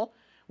of all.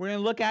 We're going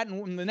to look at,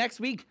 in the next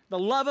week, the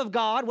love of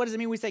God. What does it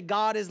mean we say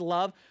God is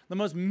love? The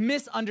most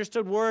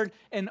misunderstood word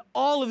in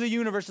all of the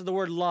universe is the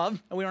word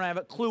love, and we don't have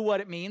a clue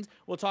what it means.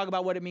 We'll talk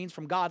about what it means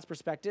from God's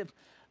perspective.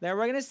 Then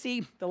we're going to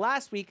see, the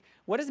last week,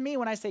 what does it mean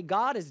when I say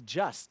God is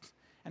just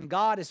and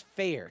God is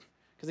fair?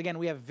 Because, again,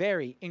 we have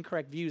very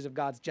incorrect views of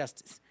God's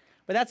justice.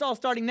 But that's all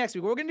starting next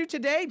week. What we're going to do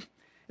today is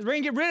we're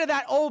going to get rid of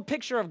that old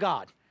picture of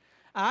God.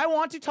 I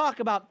want to talk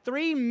about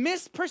 3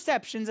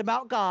 misperceptions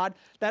about God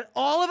that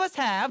all of us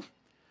have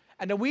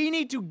and that we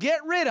need to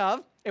get rid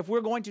of if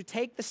we're going to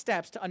take the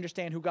steps to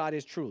understand who God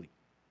is truly.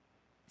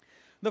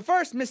 The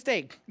first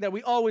mistake that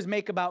we always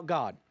make about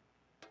God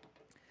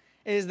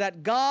is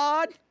that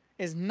God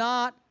is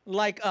not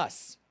like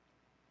us.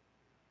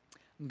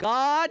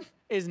 God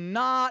is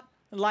not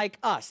like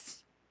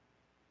us.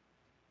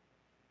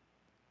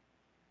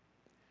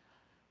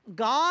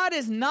 God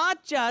is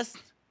not just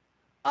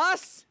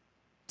us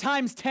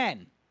times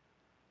 10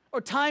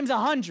 or times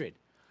 100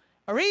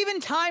 or even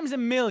times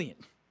 1,000,000.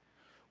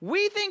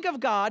 We think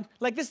of God,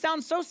 like this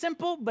sounds so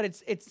simple, but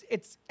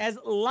it's as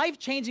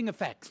life-changing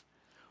effects.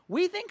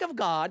 We think of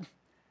God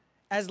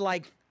as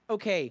like,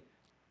 okay,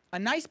 a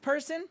nice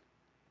person,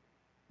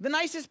 the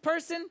nicest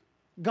person,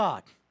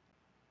 God.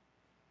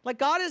 Like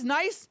God is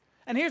nice,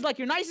 and here's like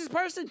your nicest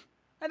person,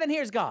 and then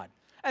here's God.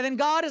 And then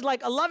God is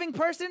like a loving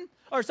person,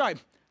 or sorry,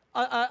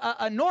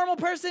 a normal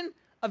person,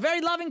 a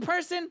very loving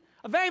person,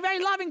 a very,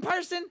 very loving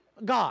person,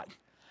 God.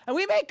 And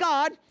we make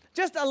God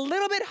just a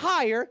little bit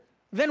higher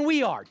than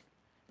we are.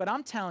 But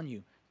I'm telling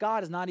you,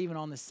 God is not even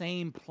on the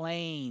same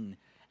plane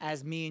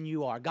as me and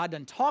you are. God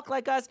doesn't talk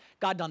like us.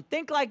 God doesn't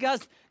think like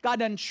us. God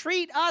doesn't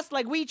treat us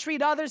like we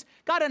treat others.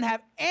 God doesn't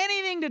have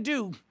anything to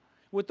do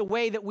with the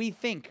way that we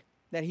think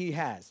that he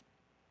has.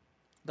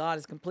 God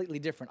is completely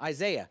different.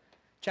 Isaiah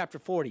chapter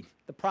 40,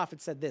 the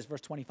prophet said this,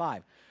 verse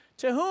 25.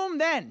 To whom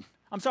then,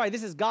 I'm sorry,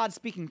 this is God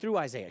speaking through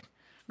Isaiah.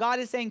 God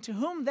is saying, to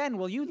whom then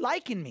will you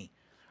liken me?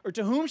 Or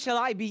to whom shall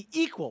I be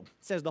equal,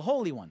 says the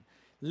Holy One.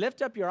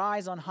 Lift up your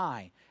eyes on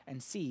high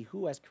and see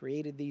who has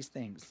created these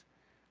things.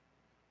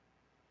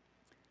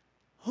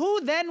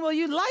 Who then will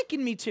you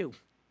liken me to?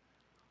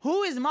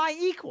 Who is my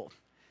equal?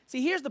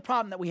 See, here's the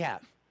problem that we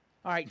have.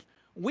 All right.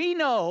 We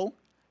know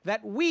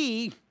that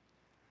we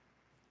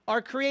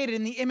are created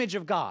in the image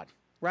of God,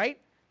 right?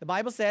 The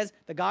Bible says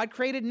that God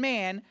created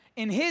man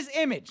in his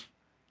image.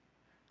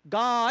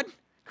 God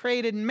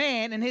created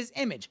man in his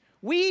image.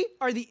 We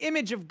are the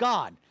image of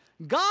God.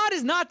 God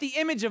is not the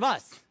image of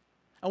us.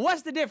 And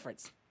what's the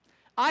difference?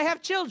 I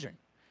have children.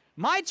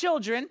 My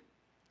children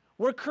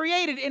were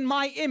created in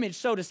my image,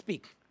 so to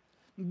speak.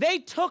 They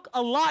took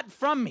a lot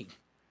from me,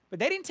 but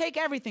they didn't take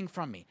everything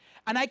from me.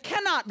 And I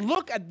cannot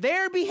look at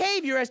their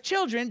behavior as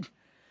children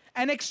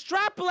and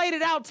extrapolate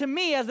it out to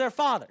me as their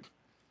father.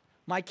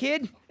 My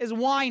kid is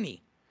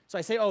whiny. So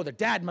I say, oh, the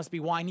dad must be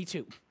whiny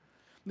too.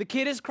 The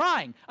kid is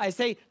crying. I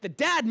say, the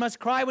dad must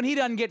cry when he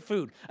doesn't get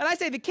food. And I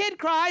say, the kid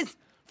cries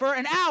for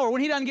an hour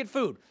when he doesn't get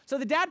food. So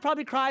the dad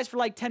probably cries for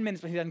like 10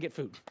 minutes when he doesn't get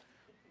food.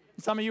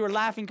 Some of you are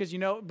laughing because you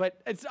know,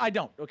 but I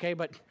don't, okay?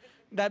 But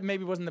that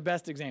maybe wasn't the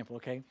best example,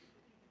 okay?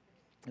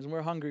 Because when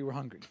we're hungry, we're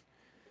hungry.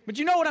 But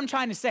you know what I'm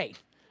trying to say,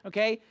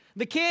 okay?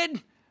 The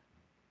kid,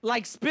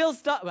 like, spills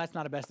stuff. Well, that's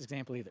not a best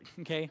example either,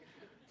 okay?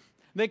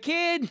 The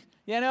kid,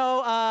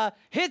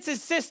 hits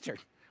his sister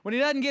when he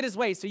doesn't get his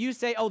way. So you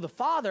say, oh, the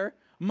father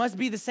must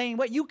be the same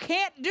way. You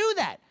can't do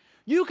that.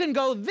 You can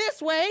go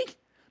this way,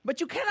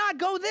 but you cannot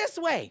go this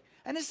way.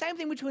 And the same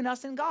thing between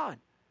us and God.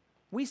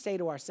 We say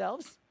to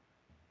ourselves,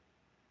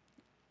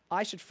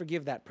 I should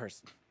forgive that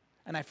person.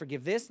 And I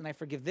forgive this, and I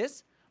forgive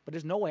this, but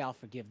there's no way I'll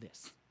forgive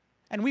this.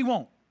 And we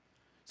won't.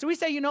 So we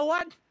say, you know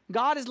what?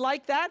 God is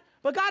like that,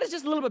 but God is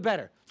just a little bit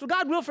better. So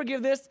God will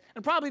forgive this,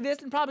 and probably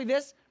this, and probably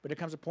this, but there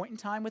comes a point in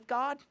time with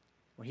God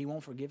where he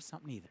won't forgive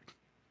something either.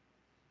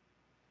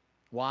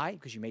 Why?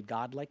 Because you made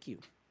God like you.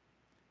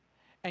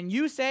 And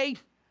you say,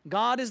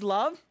 God is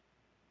love,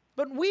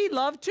 but we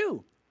love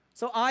too.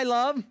 So I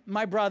love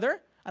my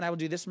brother, and I will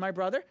do this for my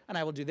brother, and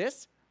I will do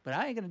this, but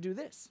I ain't going to do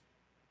this.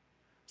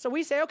 So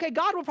we say, okay,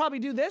 God will probably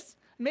do this,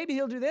 and maybe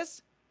he'll do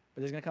this,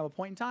 but there's going to come a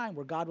point in time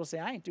where God will say,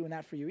 I ain't doing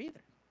that for you either.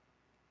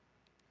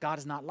 God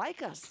is not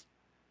like us.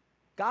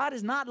 God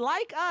is not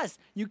like us.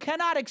 You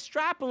cannot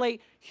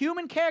extrapolate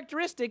human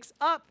characteristics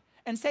up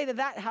and say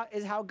that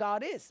is how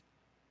God is.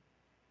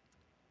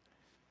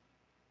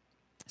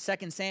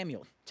 2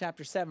 Samuel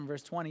chapter 7,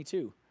 verse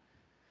 22.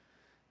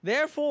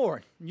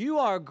 Therefore, you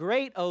are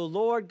great, O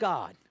Lord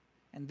God,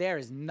 and there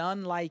is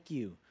none like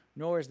you,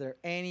 nor is there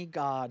any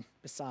God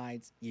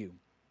besides you.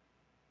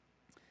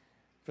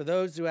 For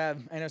those who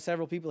have, I know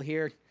several people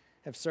here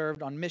have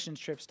served on mission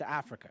trips to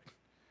Africa.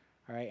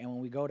 All right, and when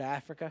we go to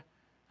Africa,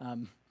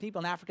 people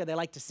in Africa, they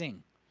like to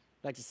sing.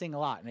 They like to sing a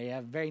lot, and they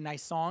have very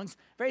nice songs,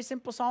 very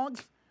simple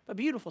songs, but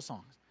beautiful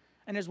songs.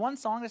 And there's one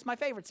song that's my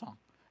favorite song.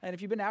 And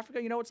if you've been to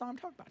Africa, you know what song I'm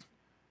talking about.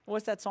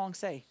 What's that song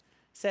say? It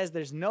says,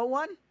 there's no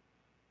one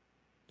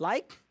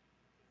like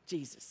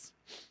Jesus.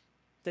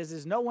 It says,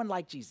 there's no one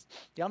like Jesus.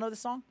 Do y'all know the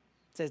song?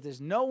 It says, there's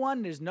no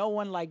one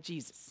like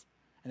Jesus.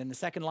 And then the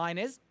second line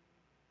is,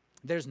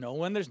 there's no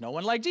one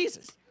like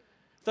Jesus.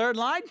 Third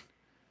line,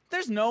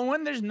 there's no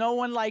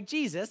one like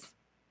Jesus.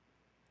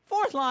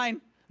 Fourth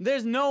line,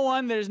 there's no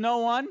one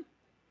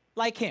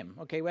like him.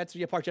 Okay, that's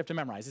the part you have to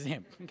memorize, is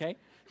him, okay?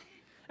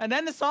 And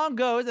then the song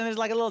goes, and there's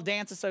like a little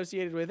dance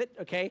associated with it,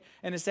 okay?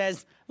 And it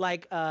says,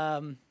 like,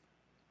 I'm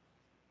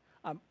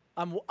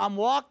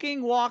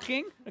walking,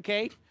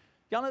 okay?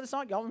 Y'all know the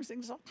song? Y'all want me to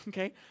sing the song?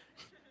 Okay.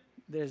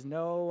 There's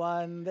no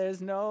one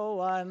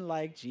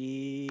like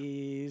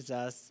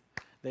Jesus.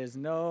 There's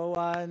no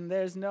one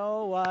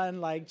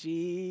like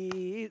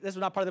Jesus. This was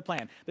not part of the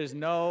plan. There's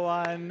no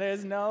one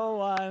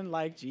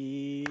like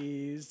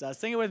Jesus.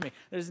 Sing it with me.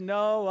 If you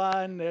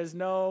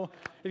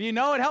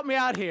know it, help me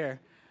out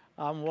here.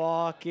 I'm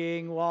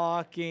walking,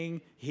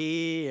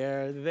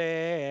 here,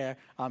 there.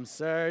 I'm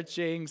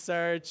searching,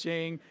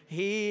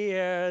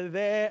 here,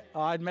 there.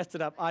 Oh, I messed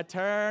it up. I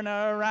turn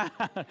around,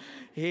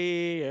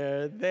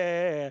 here,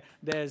 there.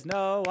 There's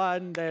no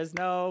one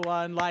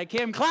like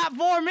him. Clap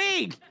for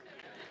me.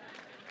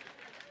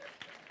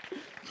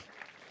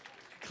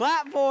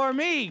 Clap for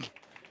me.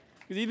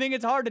 Because you think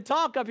it's hard to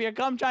talk up here,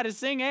 come try to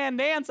sing and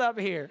dance up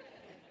here.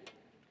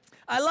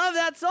 I love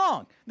that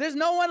song. There's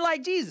no one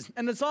like Jesus.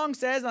 And the song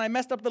says, and I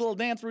messed up the little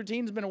dance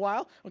routine, it's been a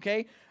while,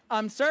 okay?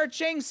 I'm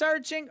searching,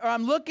 or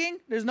I'm looking,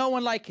 there's no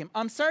one like him.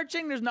 I'm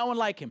searching, there's no one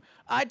like him.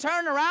 I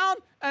turn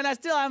around, and I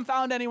still haven't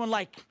found anyone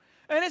like him.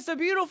 And it's a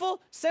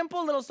beautiful,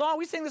 simple little song.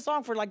 We sing the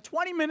song for like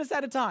 20 minutes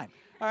at a time,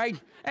 all right?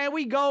 And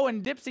we go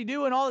and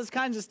dipsy-do and all this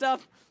kinds of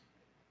stuff.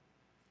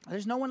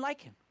 There's no one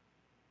like him.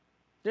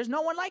 There's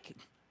no one like him.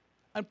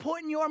 And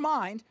put in your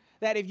mind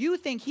that if you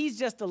think he's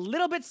just a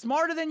little bit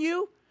smarter than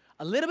you,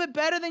 a little bit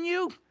better than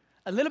you,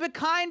 a little bit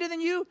kinder than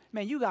you,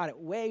 man, you got it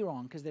way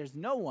wrong, because there's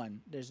no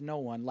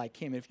one like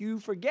him. If you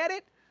forget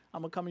it,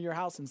 I'm going to come to your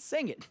house and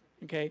sing it,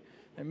 okay,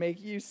 and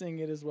make you sing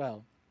it as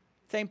well.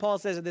 St. Paul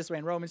says it this way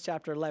in Romans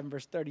chapter 11,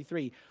 verse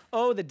 33.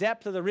 Oh, the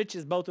depth of the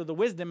riches, both of the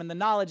wisdom and the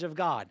knowledge of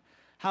God.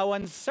 How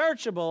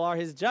unsearchable are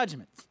his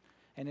judgments,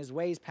 and his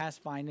ways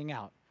past finding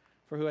out.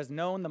 For who has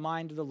known the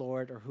mind of the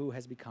Lord, or who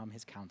has become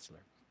his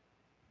counselor?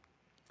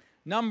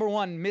 Number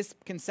one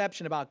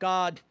misconception about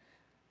God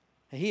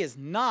He is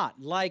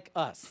not like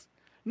us.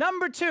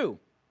 Number two,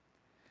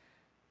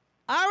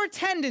 our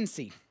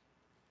tendency,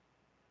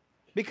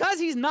 because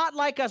he's not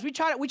like us, we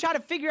try to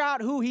figure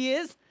out who he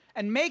is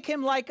and make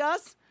him like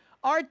us.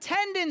 Our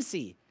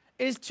tendency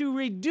is to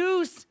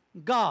reduce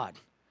God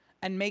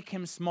and make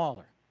him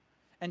smaller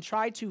and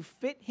try to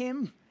fit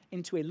him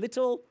into a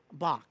little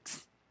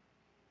box.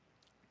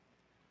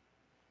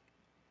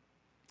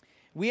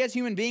 We as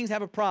human beings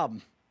have a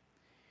problem.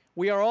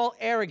 We are all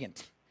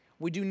arrogant.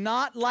 We do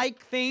not like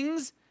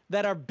things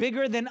that are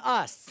bigger than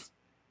us.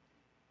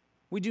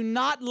 We do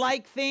not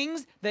like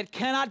things that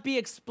cannot be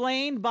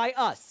explained by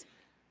us.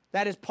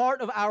 That is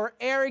part of our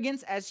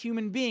arrogance as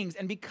human beings.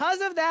 And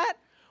because of that,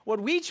 what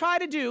we try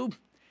to do,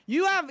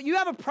 you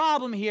have a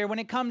problem here when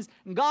it comes,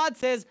 God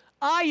says,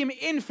 I am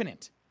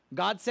infinite.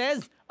 God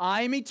says,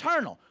 I am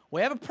eternal.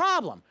 We have a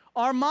problem.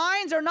 Our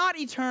minds are not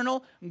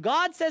eternal.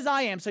 God says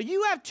I am. So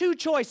you have two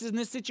choices in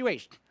this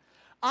situation.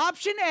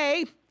 Option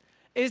A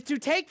is to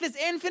take this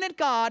infinite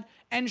God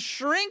and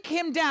shrink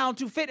him down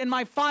to fit in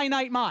my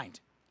finite mind.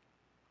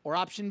 Or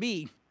option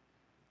B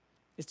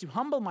is to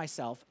humble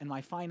myself and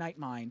my finite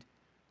mind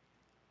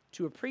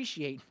to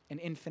appreciate an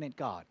infinite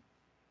God.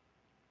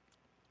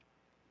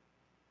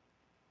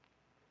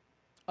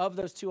 Of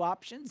those two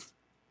options,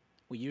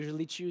 we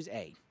usually choose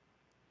A.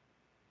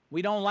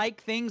 We don't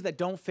like things that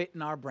don't fit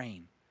in our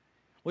brain.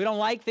 We don't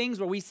like things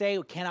where we say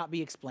it cannot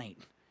be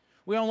explained.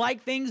 We don't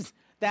like things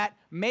that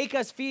make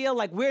us feel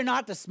like we're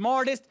not the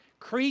smartest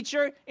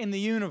creature in the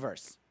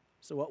universe.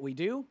 So what we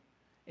do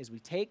is we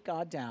take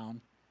God down,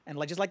 and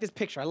just like this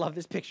picture, I love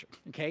this picture,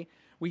 okay?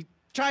 We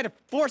try to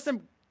force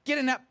him, get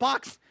in that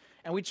box,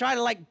 and we try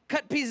to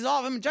cut pieces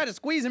off him and try to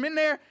squeeze him in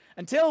there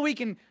until we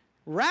can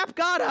wrap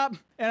God up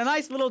in a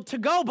nice little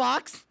to-go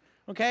box,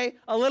 okay?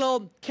 A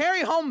little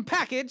carry-home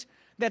package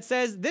that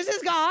says, this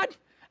is God,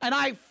 and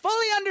I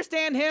fully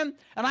understand him,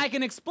 and I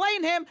can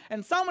explain him,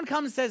 and someone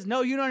comes and says,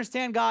 no, you don't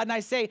understand God, and I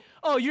say,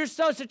 oh, you're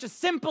such a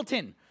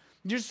simpleton.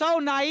 You're so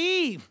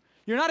naive.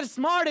 You're not as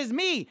smart as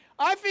me.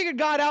 I figured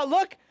God out.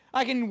 Look,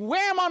 I can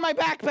wear him on my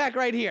backpack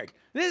right here.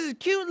 This is a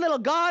cute little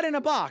God in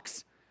a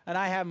box, and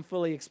I haven't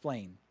fully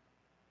explained.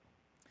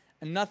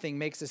 And nothing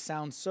makes us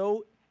sound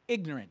so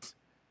ignorant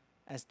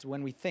as to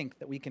when we think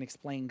that we can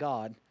explain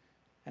God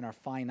and our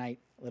finite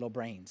little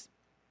brains.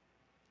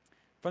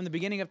 From the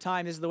beginning of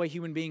time, this is the way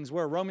human beings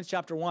were. Romans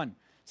chapter 1,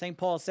 St.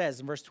 Paul says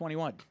in verse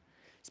 21,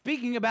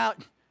 speaking about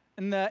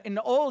in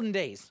the olden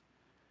days,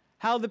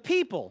 how the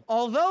people,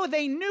 although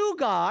they knew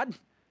God,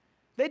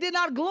 they did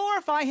not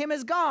glorify him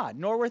as God,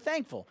 nor were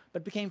thankful,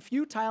 but became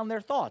futile in their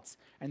thoughts,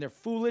 and their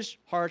foolish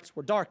hearts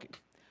were darkened.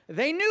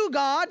 They knew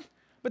God,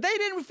 but they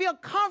didn't feel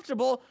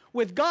comfortable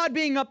with God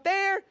being up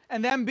there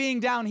and them being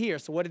down here.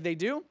 So what did they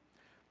do?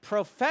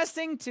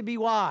 Professing to be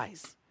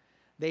wise,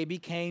 they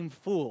became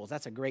fools.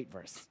 That's a great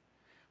verse.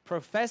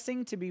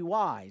 Professing to be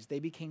wise, they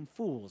became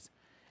fools,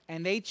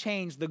 and they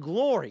changed the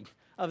glory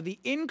of the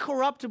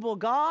incorruptible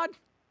God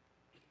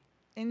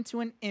into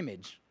an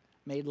image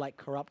made like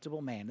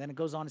corruptible man. Then it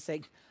goes on to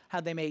say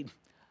how they made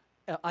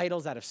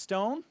idols out of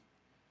stone,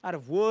 out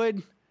of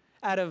wood,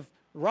 out of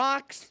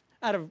rocks,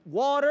 out of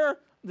water,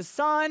 the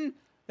sun.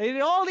 They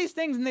did all these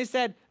things, and they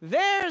said,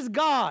 there's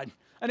God.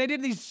 And they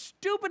did these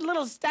stupid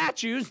little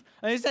statues,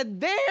 and they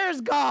said, there's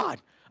God.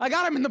 I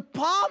got him in the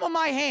palm of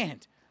my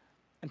hand.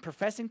 And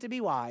professing to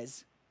be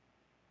wise,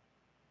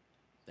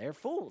 they're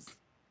fools.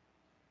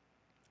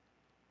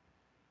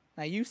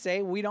 Now you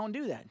say, we don't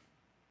do that.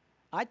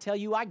 I tell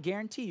you, I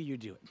guarantee you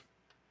do it.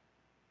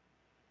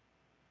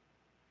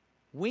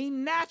 We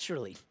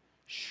naturally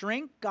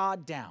shrink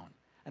God down.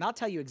 And I'll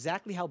tell you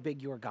exactly how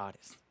big your God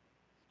is.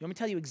 You want me to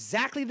tell you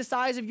exactly the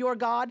size of your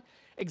God?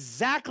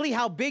 Exactly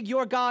how big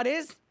your God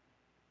is?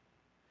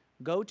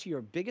 Go to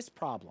your biggest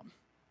problem,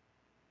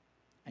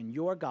 and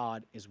your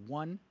God is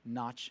one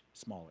notch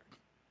smaller.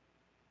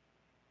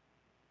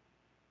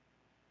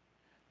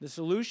 The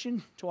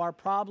solution to our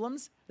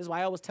problems, this is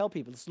why I always tell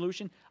people, the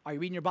solution, are you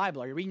reading your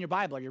Bible? Are you reading your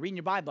Bible? Are you reading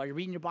your Bible? Are you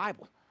reading your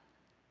Bible?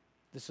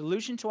 The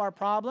solution to our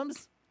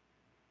problems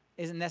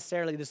isn't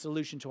necessarily the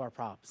solution to our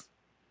problems.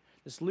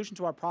 The solution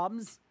to our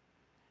problems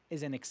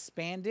is an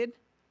expanded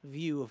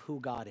view of who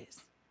God is.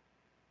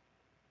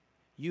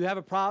 You have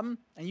a problem,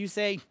 and you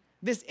say,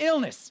 this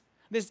illness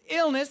is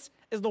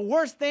the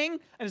worst thing,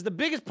 and it's the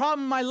biggest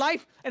problem in my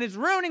life, and it's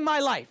ruining my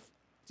life.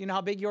 Do you know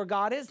how big your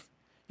God is?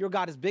 Your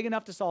God is big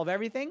enough to solve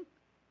everything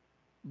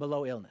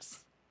below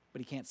illness, but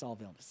he can't solve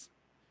illness.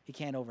 He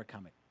can't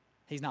overcome it.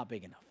 He's not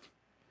big enough.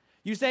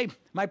 You say,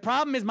 my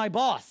problem is my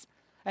boss,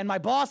 and my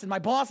boss, and my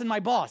boss, and my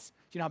boss. Do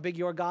you know how big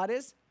your God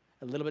is?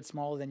 A little bit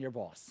smaller than your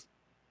boss.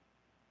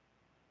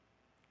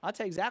 I'll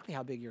tell you exactly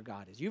how big your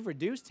God is. You've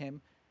reduced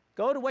him.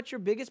 Go to what your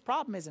biggest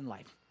problem is in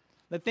life.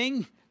 The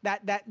thing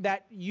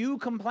that you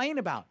complain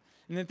about,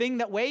 and the thing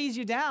that weighs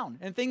you down,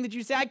 and the thing that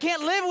you say, I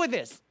can't live with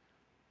this.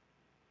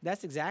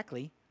 That's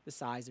exactly the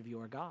size of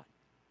your God.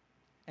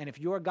 And if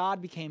your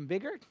God became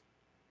bigger,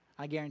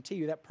 I guarantee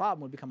you that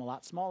problem would become a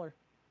lot smaller.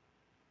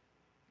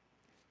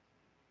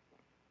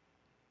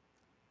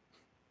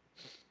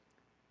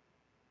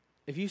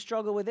 If you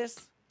struggle with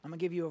this, I'm going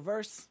to give you a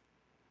verse.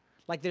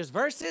 Like there's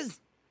verses,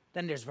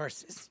 then there's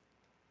verses.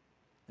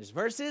 There's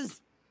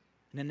verses,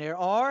 and then there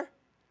are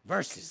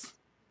verses.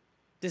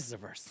 This is a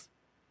verse.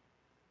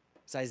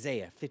 It's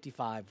Isaiah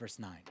 55, verse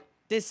 9.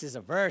 This is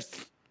a verse.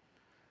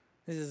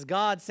 This is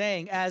God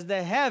saying, as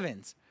the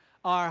heavens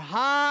are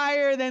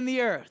higher than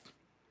the earth,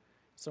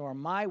 so are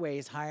my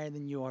ways higher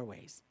than your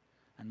ways,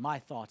 and my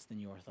thoughts than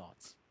your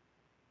thoughts.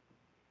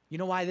 You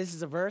know why this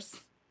is a verse?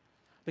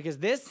 Because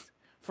this,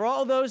 for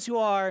all those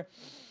who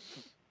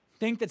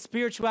think that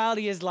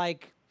spirituality is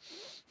like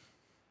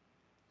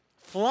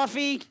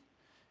fluffy,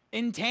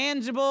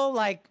 intangible,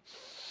 like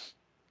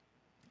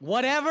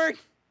whatever,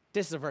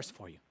 this is a verse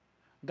for you.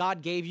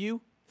 God gave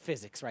you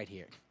physics right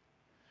here.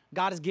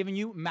 God has given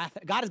you math.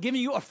 God has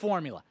given you a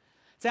formula.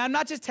 Say, I'm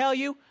not just telling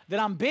you that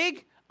I'm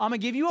big. I'm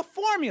going to give you a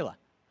formula.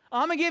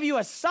 I'm going to give you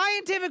a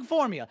scientific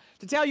formula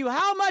to tell you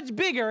how much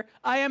bigger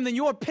I am than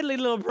your piddly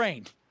little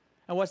brain.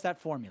 And what's that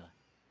formula?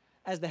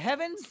 As the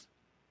heavens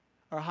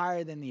are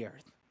higher than the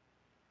earth.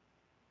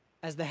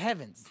 As the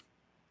heavens,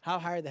 how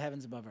high are the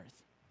heavens above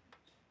earth?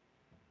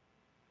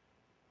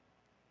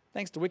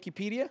 Thanks to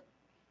Wikipedia,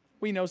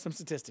 we know some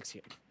statistics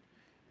here.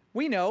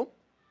 We know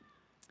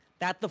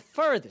that the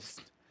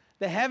furthest,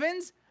 the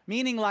heavens,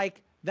 meaning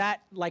like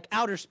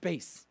outer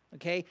space,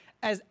 okay?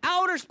 As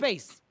outer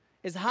space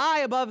is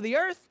high above the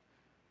earth,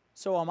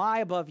 so am I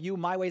above you,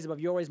 my ways above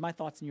your ways, my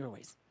thoughts and your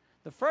ways.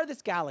 The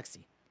furthest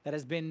galaxy that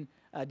has been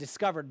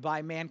discovered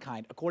by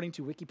mankind, according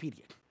to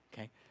Wikipedia,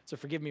 okay? So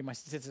forgive me if my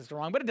statistics are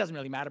wrong, but it doesn't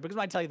really matter because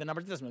when I tell you the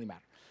numbers, it doesn't really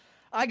matter.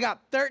 I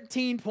got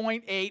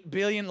 13.8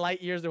 billion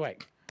light years away.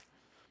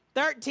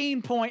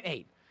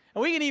 13.8.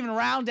 And we can even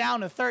round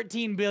down to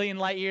 13 billion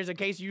light years in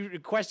case you're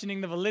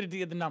questioning the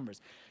validity of the numbers.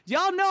 Do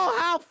y'all know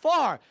how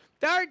far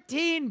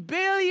 13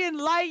 billion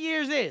light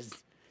years is?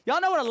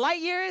 Y'all know what a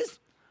light year is?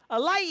 A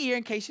light year,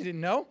 in case you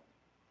didn't know,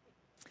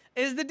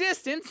 is the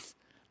distance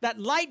that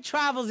light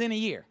travels in a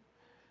year.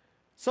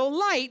 So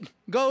light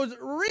goes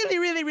really,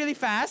 really, really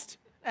fast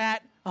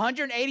at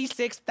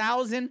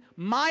 186,000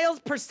 miles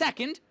per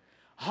second.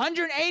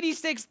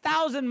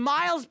 186,000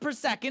 miles per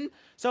second.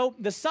 So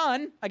the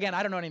sun, again,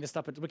 I don't know any of this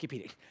stuff, but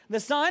Wikipedia. The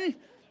sun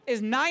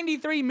is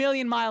 93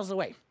 million miles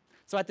away.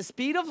 So at the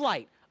speed of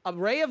light, a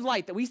ray of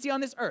light that we see on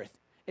this earth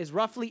is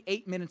roughly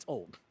 8 minutes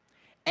old.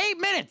 8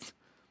 minutes!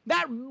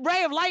 That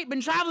ray of light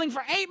been traveling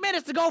for 8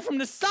 minutes to go from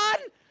the sun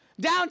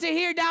down to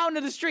here, down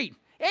to the street.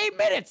 8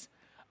 minutes!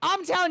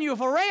 I'm telling you,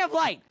 if a ray of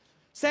light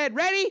said,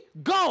 ready,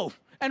 go,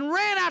 and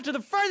ran after the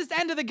furthest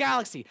end of the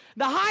galaxy,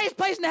 the highest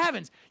place in the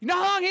heavens, you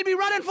know how long he'd be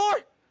running for?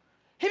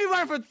 He'd be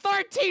running for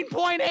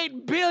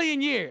 13.8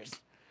 billion years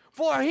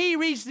before he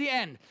reached the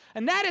end.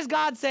 And that is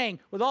God saying,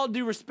 with all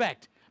due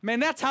respect, man,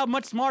 that's how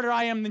much smarter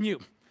I am than you.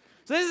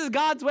 So this is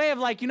God's way of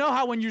like, you know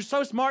how when you're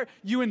so smart,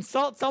 you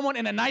insult someone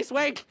in a nice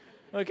way?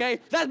 Okay?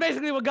 That's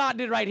basically what God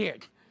did right here.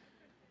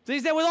 So he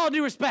said, with all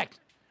due respect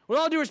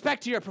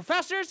to your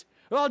professors,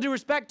 with all due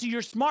respect to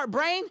your smart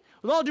brain,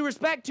 with all due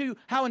respect to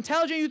how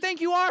intelligent you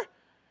think you are,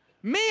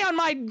 me on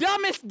my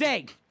dumbest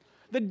day,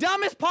 the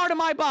dumbest part of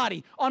my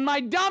body, on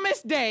my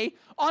dumbest day,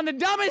 on the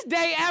dumbest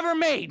day ever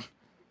made,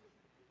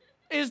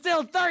 is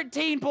still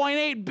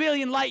 13.8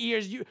 billion light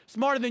years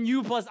smarter than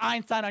you plus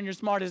Einstein on your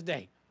smartest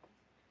day.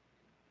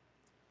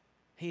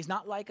 He's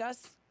not like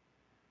us.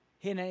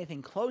 He ain't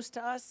anything close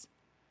to us.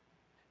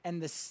 And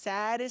the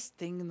saddest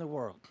thing in the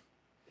world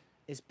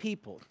is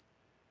people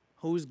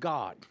whose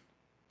God,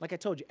 like I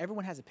told you,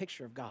 everyone has a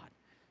picture of God.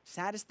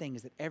 Saddest thing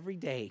is that every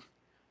day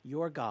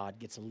your God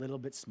gets a little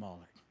bit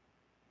smaller.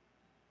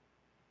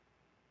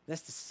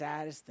 That's the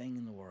saddest thing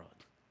in the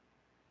world,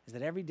 is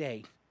that every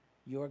day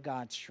your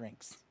God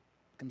shrinks,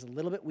 becomes a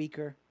little bit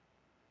weaker,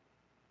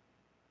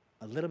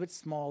 a little bit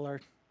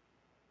smaller.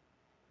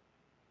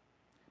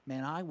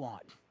 Man, I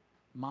want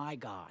my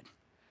God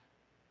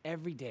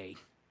every day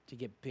to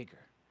get bigger,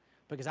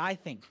 because I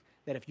think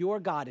that if your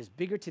God is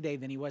bigger today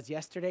than he was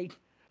yesterday,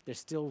 there's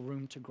still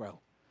room to grow,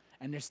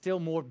 and there's still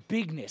more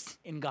bigness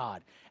in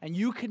God, and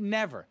you could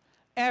never,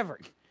 ever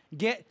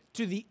get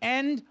to the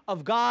end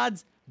of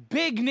God's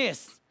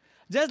bigness.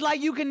 Just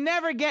like you can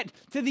never get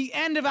to the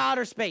end of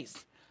outer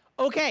space.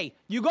 Okay,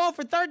 you go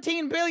for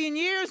 13 billion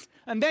years,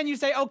 and then you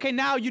say, okay,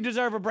 now you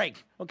deserve a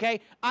break.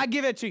 Okay, I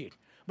give it to you.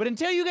 But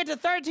until you get to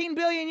 13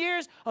 billion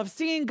years of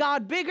seeing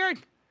God bigger,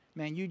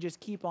 man, you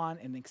just keep on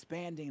and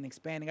expanding and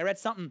expanding. I read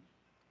something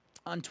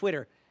on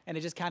Twitter, and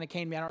it just kind of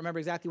came to me. I don't remember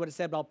exactly what it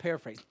said, but I'll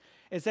paraphrase.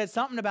 It said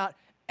something about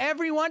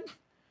everyone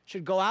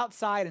should go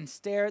outside and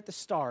stare at the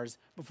stars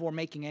before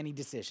making any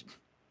decision.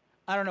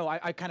 I don't know. I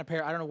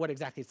don't know what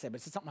exactly it said,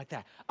 but it said something like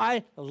that.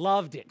 I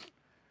loved it.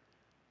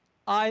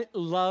 I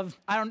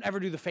don't ever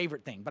do the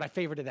favorite thing, but I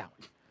favorited that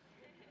one.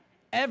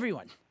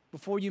 Everyone,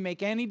 before you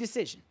make any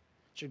decision,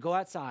 should go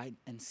outside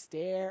and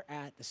stare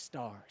at the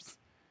stars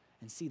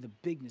and see the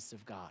bigness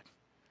of God,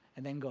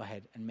 and then go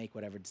ahead and make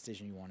whatever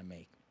decision you want to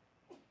make.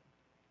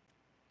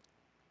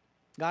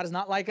 God is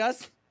not like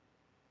us,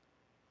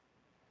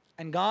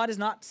 and God is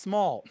not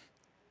small.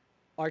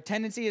 Our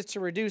tendency is to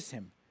reduce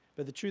him.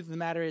 But the truth of the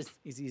matter is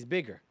he's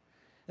bigger.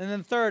 And then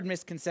the third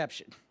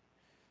misconception.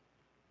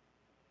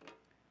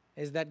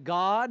 is that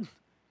God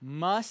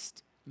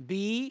must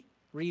be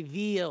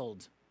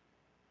revealed.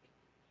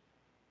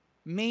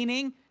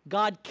 Meaning,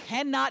 God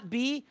cannot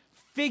be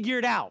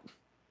figured out.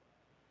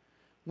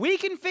 We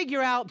can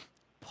figure out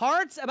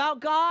parts about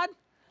God,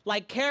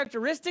 like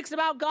characteristics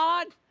about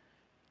God.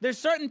 There's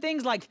certain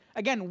things like,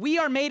 again, we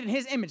are made in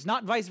his image,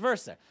 not vice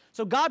versa.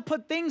 So God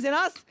put things in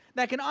us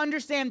that can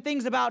understand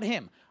things about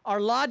him.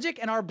 Our logic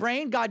and our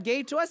brain God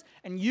gave to us,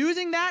 and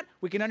using that,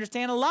 we can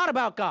understand a lot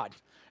about God.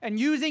 And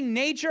using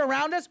nature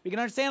around us, we can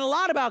understand a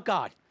lot about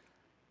God.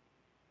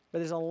 But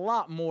there's a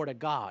lot more to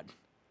God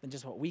than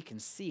just what we can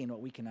see and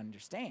what we can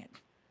understand.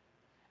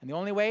 And the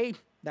only way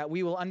that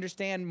we will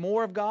understand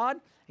more of God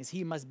is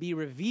he must be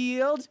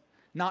revealed,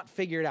 not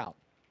figured out.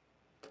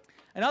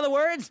 In other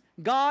words,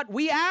 God,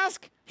 we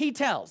ask, he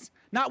tells.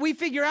 Not we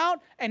figure out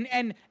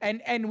and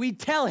we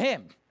tell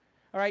him.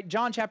 All right,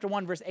 John chapter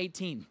 1, verse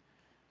 18.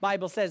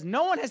 Bible says,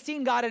 no one has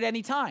seen God at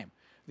any time.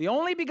 The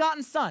only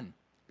begotten Son,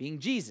 being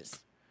Jesus,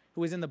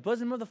 who is in the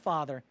bosom of the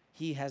Father,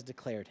 he has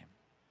declared him.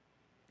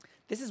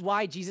 This is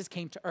why Jesus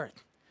came to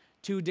earth,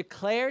 to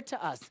declare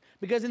to us.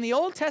 Because in the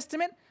Old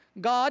Testament,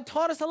 God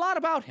taught us a lot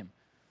about him.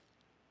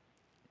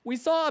 We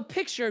saw a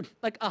picture,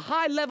 like a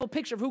high-level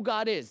picture of who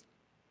God is.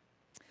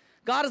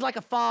 God is like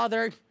a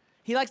father.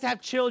 He likes to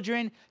have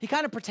children. He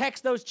kind of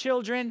protects those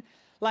children.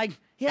 Like,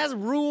 he has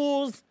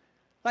rules.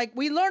 Like,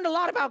 we learned a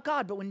lot about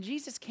God, but when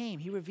Jesus came,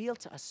 he revealed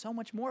to us so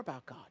much more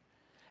about God.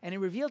 And he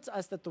revealed to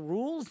us that the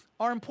rules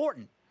are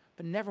important,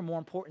 but never more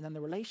important than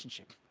the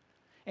relationship.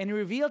 And he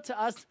revealed to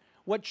us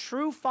what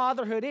true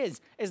fatherhood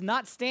is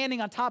not standing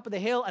on top of the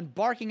hill and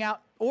barking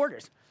out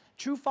orders.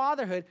 True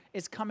fatherhood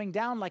is coming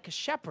down like a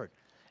shepherd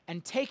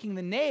and taking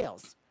the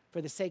nails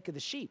for the sake of the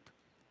sheep.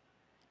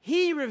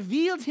 He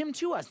revealed him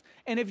to us.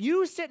 And if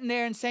you sitting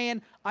there and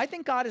saying, I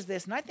think God is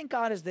this, and I think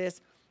God is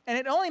this, and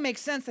it only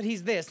makes sense that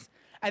he's this,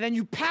 and then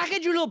you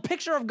package your little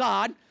picture of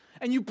God,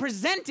 and you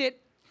present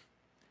it,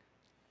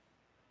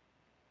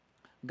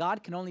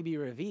 God can only be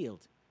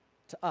revealed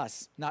to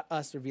us, not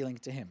us revealing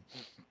it to him.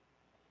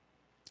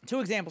 Two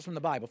examples from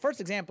the Bible.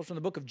 First example is from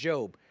the book of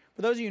Job.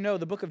 For those of you who know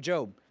the book of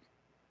Job,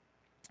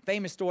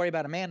 famous story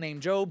about a man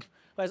named Job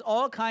who has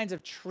all kinds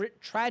of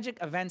tragic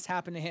events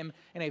happen to him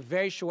in a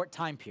very short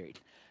time period.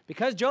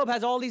 Because Job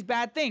has all these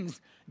bad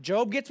things,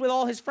 Job gets with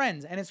all his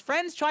friends, and his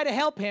friends try to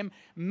help him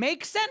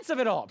make sense of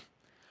it all.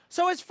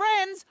 So his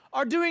friends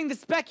are doing the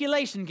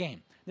speculation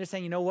game. They're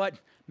saying, you know what?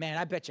 Man,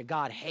 I bet you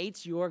God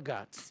hates your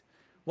guts.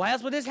 Why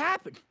else would this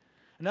happen?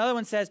 Another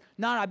one says,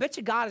 no, I bet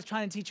you God is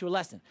trying to teach you a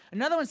lesson.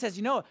 Another one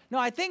says, no,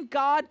 I think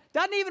God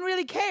doesn't even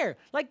really care.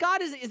 Like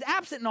God is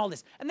absent in all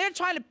this. And they're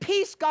trying to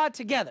piece God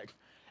together.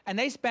 And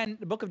they spend,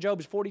 the book of Job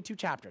is 42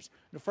 chapters.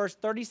 The first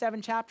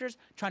 37 chapters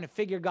trying to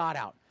figure God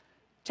out.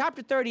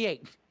 Chapter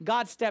 38,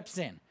 God steps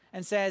in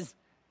and says,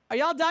 are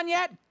y'all done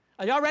yet?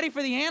 Are y'all ready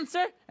for the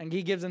answer? And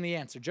he gives them the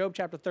answer. Job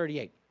chapter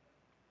 38.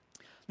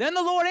 Then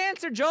the Lord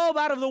answered Job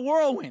out of the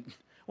whirlwind.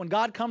 When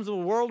God comes with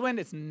a whirlwind,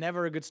 it's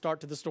never a good start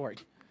to the story.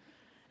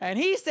 And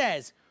he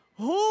says,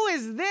 who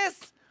is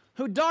this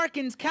who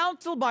darkens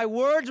counsel by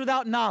words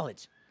without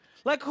knowledge?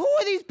 Like, who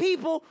are these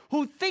people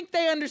who think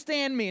they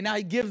understand me? Now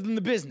he gives them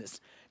the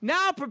business.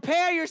 Now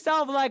prepare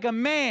yourself like a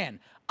man.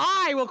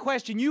 I will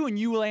question you and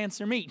you will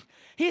answer me.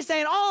 He's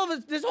saying all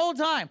of this whole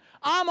time,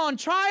 I'm on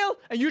trial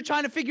and you're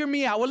trying to figure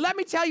me out. Well, let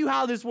me tell you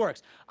how this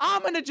works.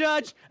 I'm going to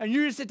judge and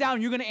you're going to sit down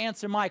and you're going to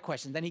answer my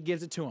question. Then he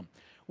gives it to him.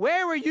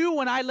 Where were you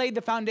when I laid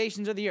the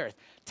foundations of the earth?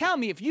 Tell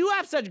me, if you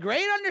have such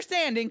great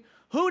understanding,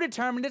 who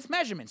determined its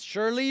measurements?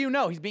 Surely you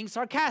know. He's being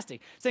sarcastic,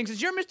 saying, since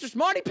you're Mr.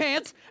 Smarty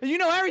Pants and you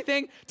know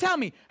everything, tell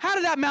me, how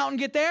did that mountain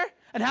get there?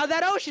 And how did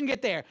that ocean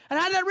get there? And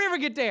how did that river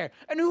get there?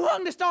 And who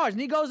hung the stars? And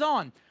he goes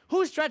on.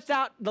 Who stretched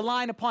out the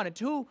line upon it?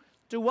 To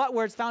what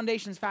were its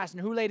foundations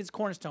fastened? Who laid its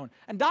cornerstone?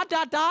 And ...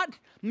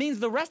 means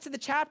the rest of the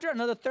chapter,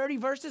 another 30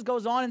 verses,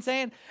 goes on and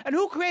saying, and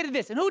who created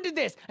this? And who did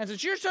this? And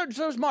since you're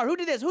so smart, who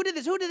did this? Who did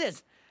this? Who did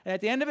this? And at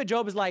the end of it,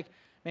 Job is like,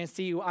 man,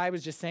 see, I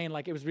was just saying,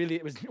 like, it was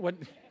what...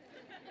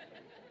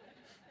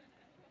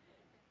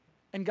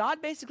 And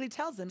God basically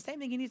tells them, same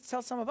thing he needs to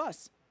tell some of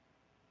us.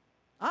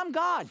 I'm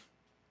God.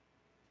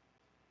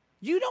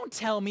 You don't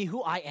tell me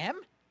who I am.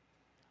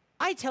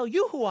 I tell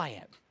you who I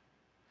am.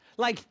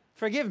 Like,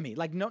 forgive me.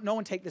 Like, no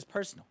one take this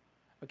personal.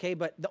 Okay,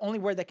 but the only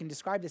word that can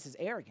describe this is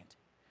arrogant.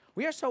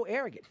 We are so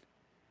arrogant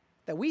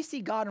that we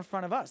see God in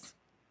front of us.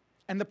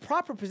 And the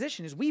proper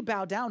position is we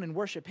bow down and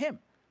worship him.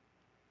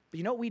 But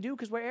you know what we do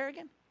because we're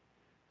arrogant?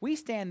 We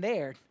stand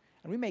there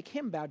and we make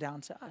him bow down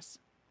to us.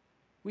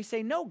 We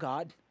say, no,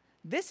 God,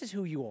 this is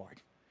who you are.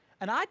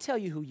 And I tell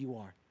you who you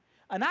are.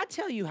 And I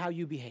tell you how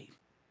you behave.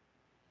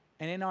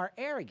 And in our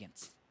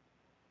arrogance,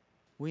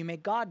 we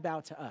make God bow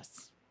to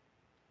us.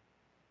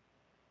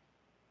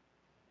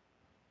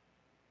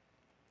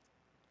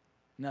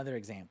 Another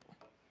example.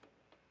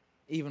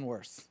 Even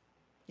worse.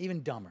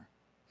 Even dumber.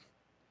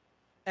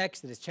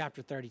 Exodus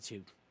chapter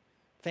 32.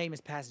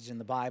 Famous passage in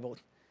the Bible.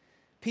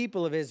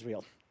 People of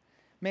Israel.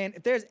 Man,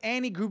 if there's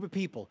any group of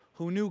people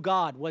who knew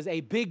God was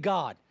a big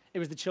God, it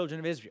was the children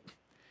of Israel.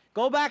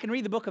 Go back and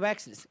read the book of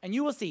Exodus, and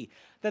you will see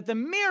that the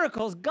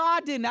miracles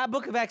God did in that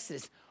book of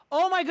Exodus,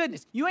 oh my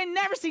goodness, you ain't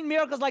never seen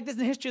miracles like this in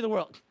the history of the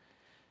world.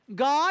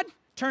 God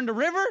turned a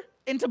river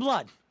into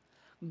blood.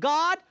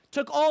 God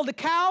took all the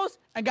cows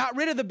and got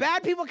rid of the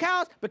bad people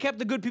cows, but kept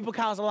the good people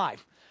cows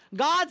alive.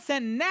 God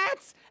sent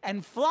gnats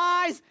and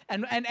flies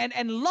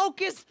and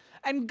locusts,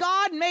 and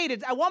God made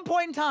it at one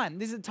point in time,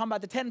 this is talking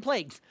about the 10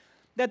 plagues,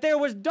 that there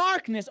was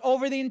darkness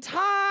over the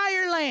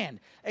entire land,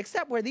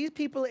 except where these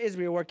people of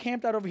Israel were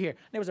camped out over here.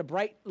 There was a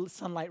bright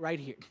sunlight right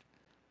here.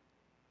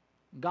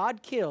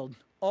 God killed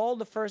all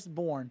the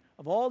firstborn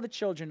of all the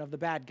children of the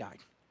bad guy.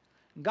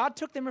 God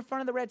took them in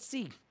front of the Red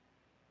Sea,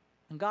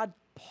 and God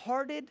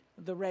parted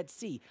the Red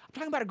Sea. I'm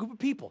talking about a group of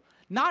people,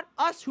 not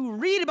us who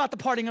read about the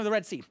parting of the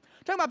Red Sea.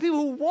 I'm talking about people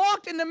who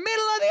walked in the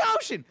middle of the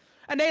ocean,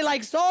 and they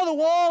like saw the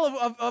wall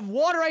of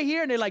water right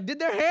here, and they like did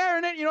their hair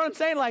in it, you know what I'm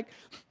saying? Like,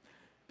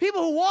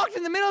 people who walked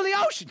in the middle of the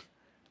ocean,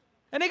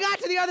 and they got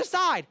to the other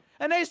side,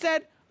 and they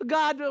said,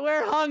 God,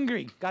 we're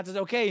hungry. God says,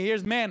 okay,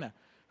 here's manna.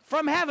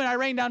 From heaven, I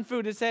rained down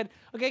food. It said,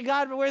 okay,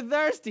 God, we're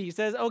thirsty. He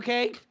says,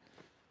 okay,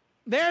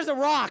 there's a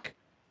rock.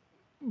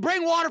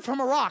 Bring water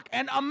from a rock.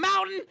 And a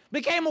mountain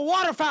became a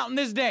water fountain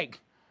this day.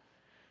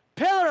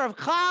 Pillar of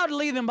cloud to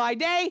lead them by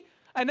day.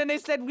 And then they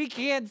said, we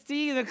can't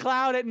see the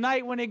cloud at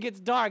night when it gets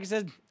dark. He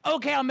says,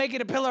 okay, I'll make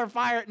it a pillar of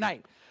fire at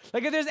night.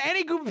 Like if there's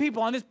any group of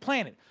people on this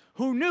planet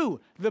who knew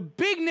the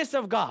bigness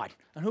of God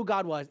and who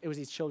God was, it was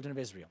these children of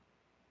Israel.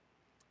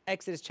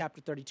 Exodus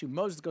chapter 32,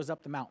 Moses goes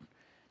up the mountain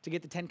to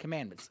get the 10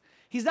 commandments.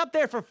 He's up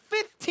there for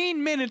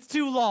 15 minutes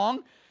too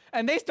long,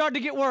 and they start to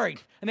get worried.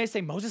 And they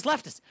say, Moses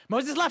left us,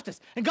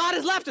 and God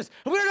has left us,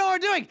 and we don't know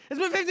what we're doing. It's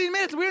been 15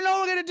 minutes, and we don't know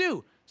what we're going to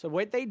do. So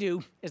what they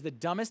do is the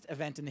dumbest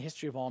event in the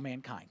history of all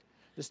mankind.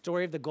 The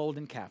story of the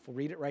golden calf. We'll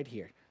read it right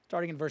here,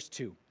 starting in verse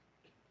 2.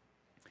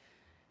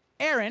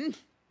 Aaron,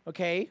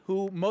 okay,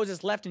 who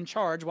Moses left in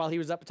charge while he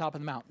was up the top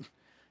of the mountain,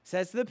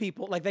 says to the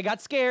people, like they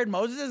got scared,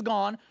 Moses is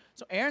gone.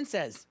 So Aaron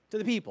says to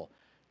the people,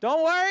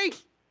 don't worry,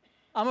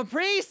 I'm a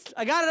priest,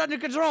 I got it under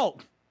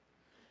control.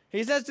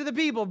 He says to the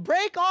people,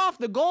 break off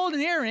the golden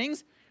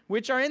earrings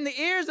which are in the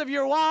ears of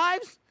your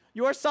wives,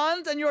 your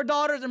sons, and your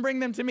daughters, and bring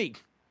them to me.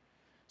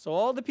 So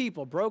all the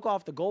people broke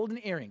off the golden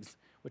earrings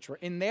which were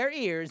in their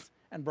ears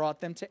and brought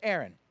them to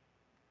Aaron.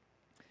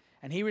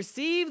 And he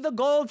received the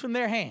gold from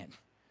their hand,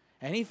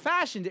 and he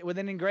fashioned it with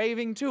an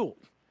engraving tool.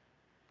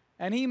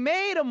 And he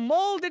made a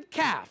molded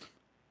calf.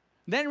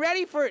 Then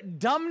ready for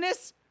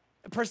dumbness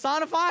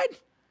personified?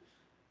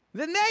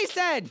 Then they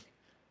said,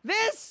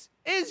 this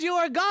is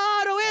your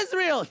God, O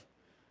Israel,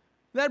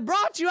 that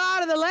brought you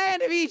out of the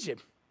land of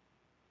Egypt.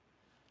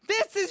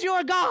 This is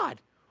your God,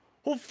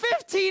 who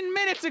 15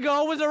 minutes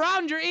ago was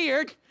around your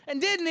ear and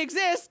didn't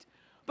exist,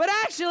 but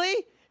actually,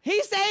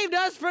 he saved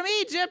us from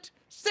Egypt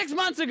 6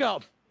 months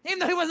ago, even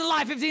though he wasn't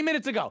alive 15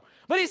 minutes ago.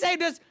 But he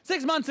saved us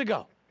 6 months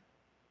ago.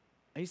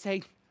 And you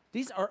say,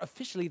 these are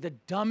officially the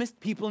dumbest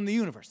people in the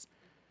universe.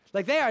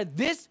 Like they are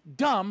this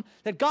dumb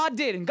that God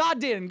did, and God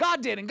did, and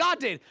God did, and God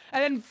did.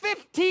 And in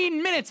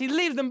 15 minutes, he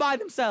leaves them by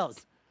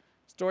themselves.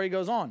 Story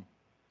goes on.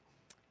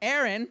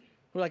 Aaron,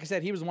 who, like I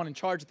said, he was the one in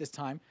charge at this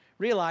time,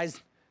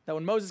 realized that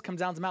when Moses comes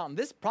down the mountain,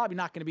 this is probably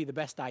not going to be the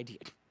best idea,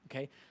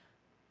 okay?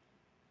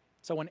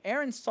 So when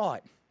Aaron saw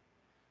it,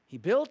 he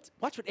built,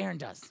 watch what Aaron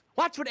does.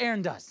 Watch what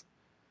Aaron does.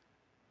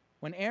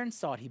 When Aaron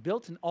saw it, he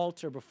built an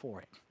altar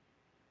before it.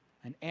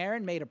 And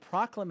Aaron made a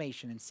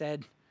proclamation and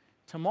said,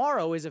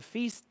 tomorrow is a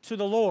feast to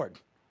the Lord.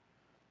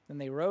 Then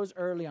they rose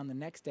early on the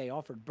next day,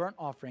 offered burnt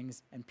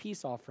offerings and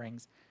peace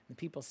offerings. And the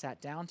people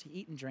sat down to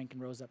eat and drink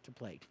and rose up to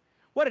play.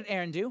 What did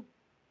Aaron do?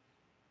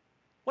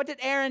 What did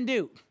Aaron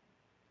do?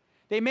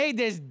 They made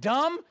this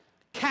dumb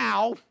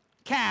calf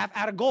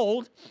out of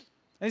gold.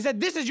 And they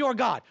said, this is your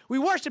God. We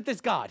worship this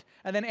God.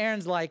 And then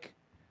Aaron's like,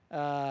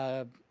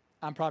 I'm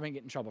probably going to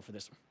get in trouble for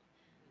this one.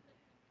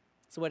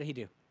 So what did he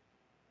do?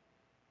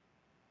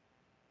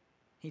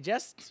 He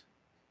just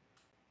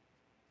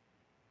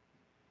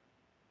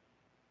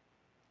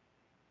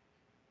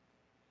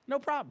no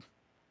problem.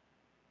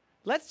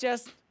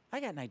 I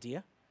got an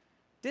idea.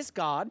 This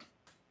God,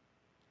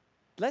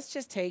 let's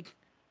just take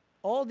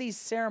all these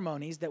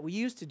ceremonies that we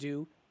used to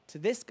do to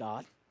this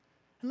God,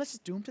 and let's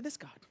just do them to this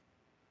God.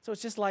 So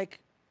it's just like,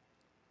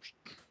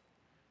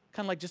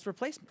 kind of like just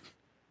replacement.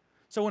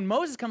 So when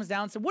Moses comes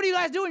down and said, what are you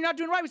guys doing? You're not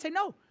doing right. We say,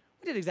 no,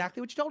 we did exactly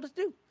what you told us to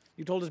do.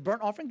 You told us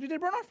burnt offerings, we did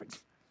burnt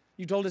offerings.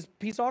 You told us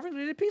peace offerings,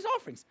 we did peace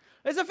offerings.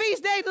 It's a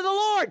feast day to the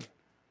Lord.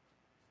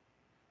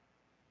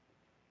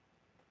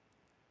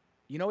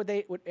 You know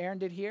what Aaron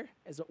did here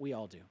is what we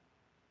all do.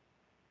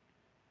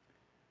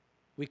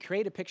 We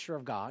create a picture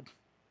of God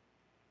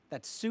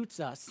that suits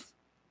us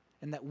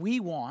and that we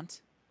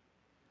want,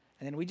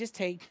 and then we just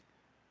take,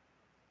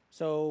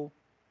 so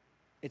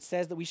it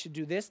says that we should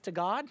do this to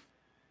God,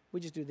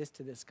 we just do this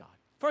to this God.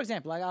 For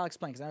example, I'll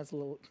explain, because that's a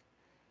little,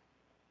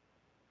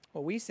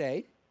 what we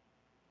say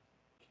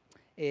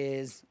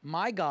is,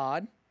 my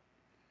God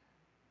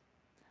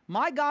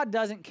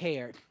doesn't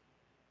care.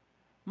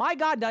 My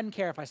God doesn't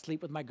care if I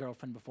sleep with my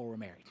girlfriend before we're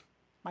married.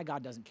 My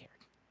God doesn't care.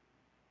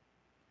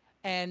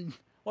 And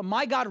what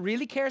my God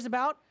really cares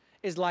about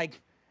is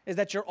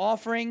that you're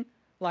offering,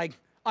 like,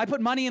 I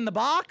put money in the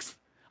box,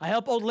 I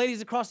help old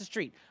ladies across the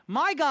street.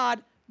 My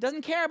God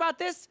doesn't care about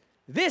this.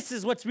 This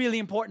is what's really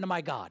important to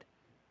my God.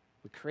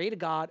 We create a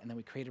God, and then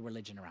we create a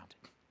religion around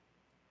it.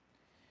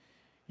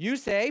 You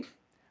say,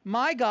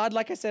 my God,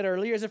 like I said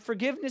earlier, is a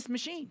forgiveness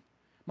machine.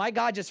 My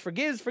God just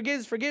forgives.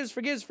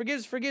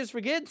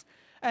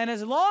 And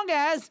as long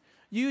as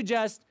you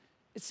just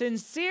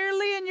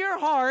sincerely in your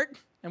heart,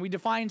 and we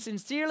define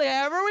sincerely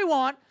however we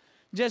want,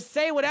 just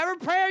say whatever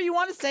prayer you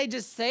want to say,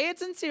 just say it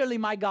sincerely,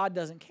 my God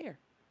doesn't care.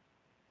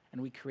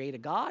 And we create a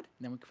God,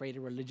 and then we create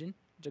a religion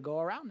to go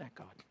around that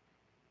God.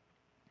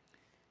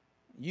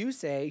 You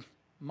say,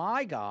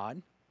 my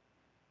God,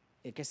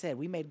 like I said,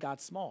 we made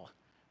God small.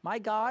 My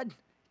God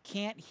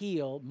can't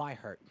heal my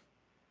hurt.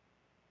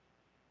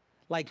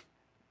 Like,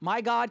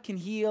 my God can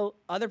heal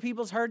other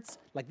people's hurts,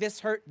 like this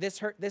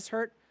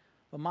hurt,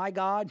 but my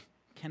God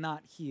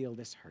cannot heal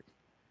this hurt.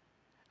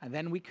 And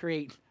then we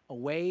create a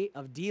way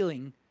of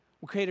dealing,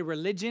 we create a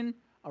religion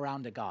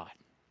around a God.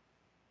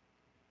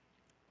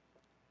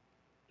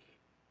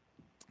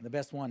 The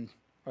best one,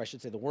 or I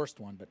should say the worst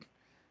one, but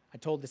I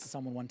told this to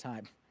someone one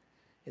time,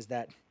 is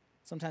that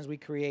sometimes we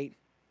create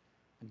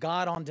a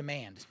God on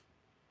demand.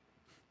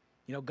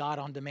 You know, God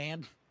on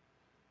demand?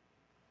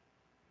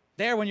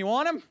 There when you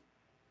want him,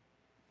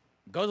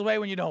 goes away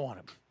when you don't want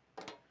him.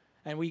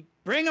 And we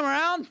bring him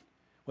around,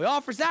 we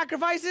offer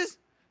sacrifices,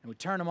 and we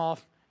turn him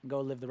off and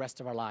go live the rest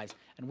of our lives.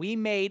 And we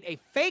made a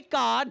fake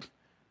God,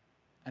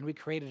 and we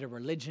created a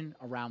religion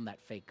around that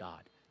fake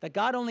God. That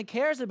God only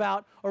cares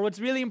about, or what's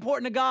really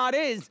important to God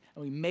is,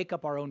 and we make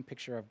up our own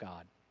picture of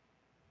God.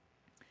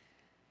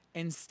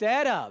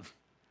 Instead of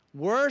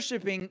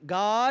worshiping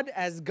God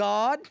as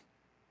God,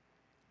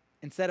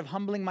 instead of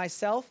humbling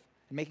myself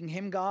and making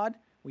him God,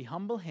 we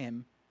humble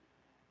him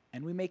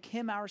and we make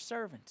him our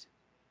servant.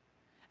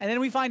 And then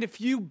we find a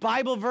few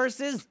Bible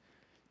verses,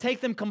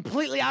 take them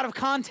completely out of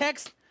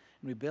context,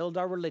 and we build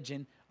our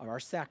religion or our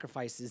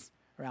sacrifices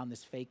around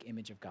this fake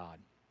image of God.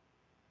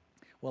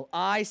 Well,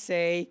 I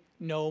say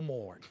no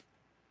more.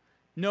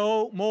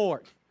 No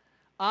more.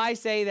 I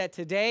say that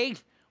today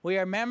we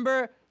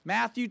remember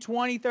Matthew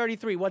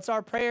 20:33. What's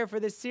our prayer for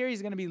this series?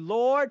 It's going to be,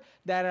 Lord,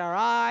 that our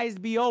eyes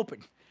be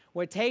open.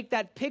 We'll take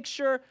that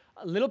picture,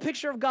 a little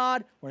picture of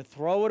God, we'll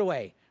throw it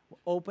away. We'll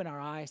open our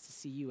eyes to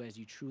see you as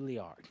you truly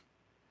are.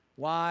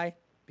 Why?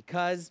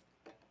 Because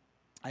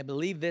I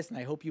believe this, and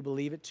I hope you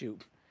believe it too,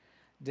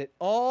 that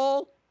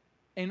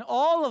in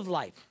all of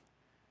life,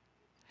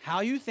 how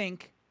you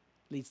think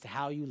leads to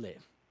how you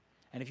live.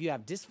 And if you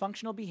have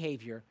dysfunctional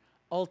behavior,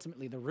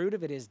 ultimately the root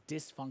of it is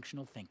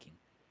dysfunctional thinking.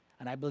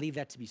 And I believe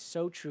that to be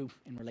so true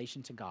in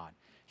relation to God.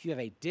 If you have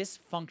a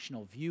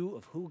dysfunctional view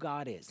of who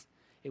God is,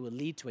 it will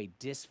lead to a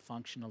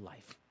dysfunctional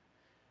life.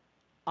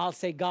 I'll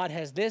say God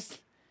has this.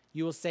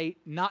 You will say,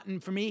 not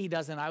for me, he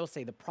doesn't. I will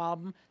say the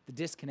problem, the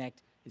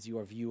disconnect, is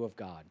your view of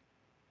God.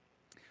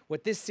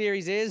 What this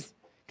series is,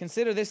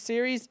 consider this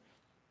series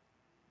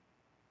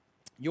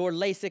your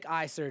LASIK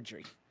eye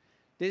surgery.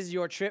 This is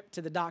your trip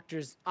to the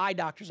eye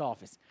doctor's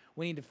office.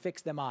 We need to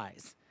fix them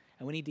eyes,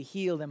 and we need to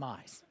heal them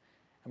eyes.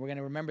 And we're going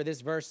to remember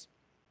this verse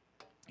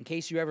in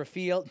case you ever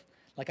feel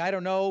like, I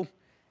don't know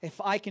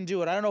if I can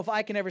do it. I don't know if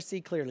I can ever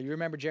see clearly. You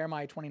remember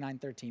Jeremiah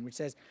 29:13, which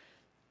says,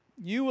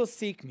 you will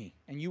seek me,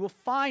 and you will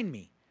find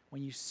me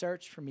when you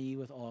search for me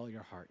with all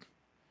your heart.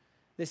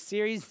 This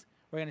series,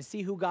 we're going to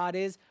see who God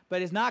is,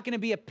 but it's not going to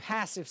be a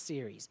passive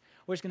series.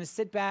 We're just going to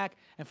sit back,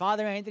 and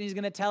Father Anthony's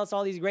going to tell us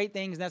all these great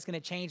things, and that's going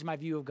to change my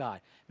view of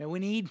God. But we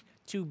need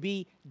to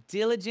be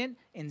diligent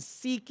in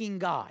seeking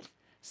God,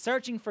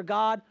 searching for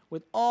God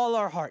with all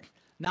our heart.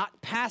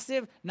 Not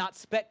passive, not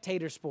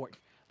spectator sport,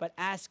 but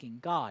asking,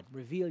 God,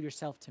 reveal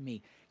yourself to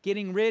me.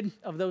 Getting rid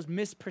of those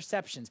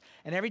misperceptions.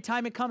 And every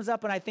time it comes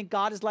up and I think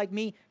God is like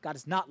me, God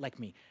is not like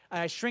me.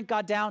 And I shrink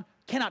God down,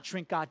 cannot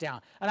shrink God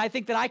down. And I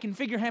think that I can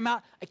figure him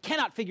out, I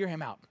cannot figure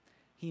him out.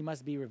 He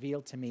must be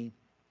revealed to me.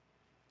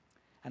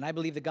 And I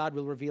believe that God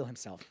will reveal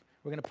himself.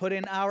 We're going to put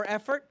in our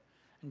effort,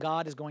 and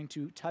God is going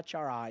to touch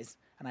our eyes.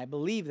 And I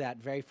believe that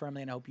very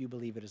firmly, and I hope you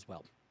believe it as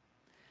well.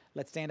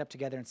 Let's stand up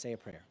together and say a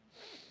prayer.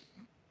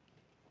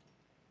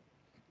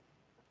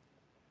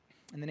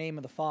 In the name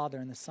of the Father,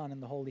 and the Son,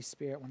 and the Holy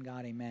Spirit, one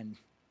God, amen.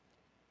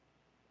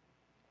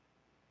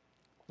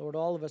 Lord,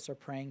 all of us are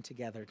praying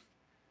together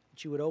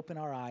that you would open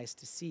our eyes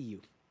to see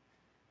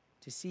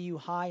you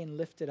high and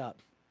lifted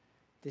up,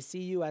 to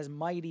see you as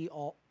mighty,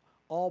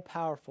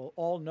 all-powerful,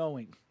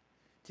 all-knowing,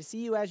 to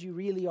see you as you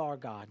really are,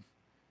 God.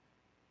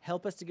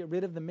 Help us to get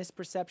rid of the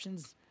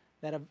misperceptions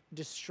that have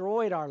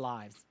destroyed our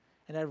lives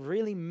and have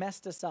really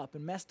messed us up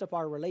and messed up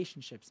our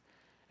relationships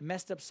and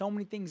messed up so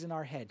many things in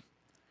our head.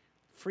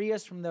 Free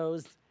us from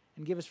those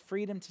and give us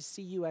freedom to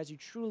see you as you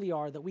truly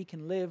are, that we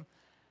can live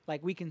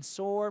like we can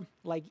soar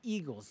like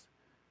eagles,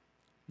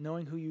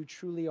 knowing who you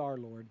truly are,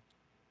 Lord.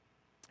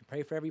 I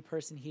pray for every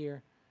person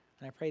here,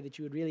 and I pray that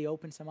you would really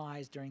open some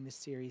eyes during this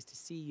series to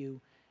see you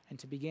and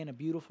to begin a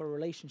beautiful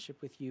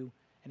relationship with you,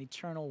 an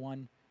eternal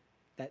one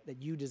that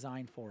you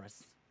designed for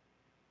us.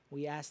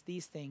 We ask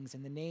these things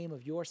in the name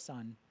of your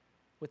Son,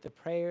 with the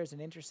prayers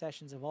and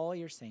intercessions of all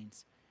your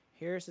saints.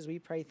 Hear us as we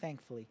pray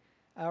thankfully.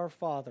 Our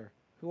Father,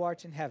 who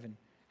art in heaven,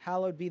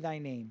 hallowed be thy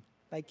name.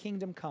 Thy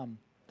kingdom come,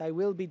 thy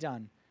will be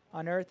done,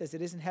 on earth as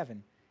it is in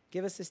heaven.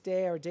 Give us this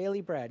day our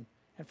daily bread,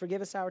 and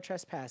forgive us our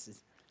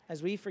trespasses,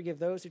 as we forgive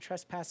those who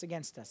trespass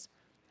against us.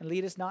 And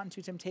lead us not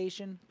into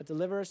temptation, but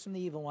deliver us from the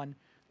evil one,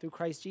 through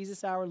Christ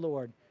Jesus our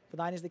Lord. For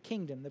thine is the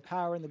kingdom, the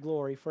power, and the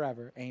glory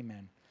forever.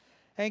 Amen.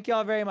 Thank you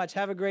all very much.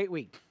 Have a great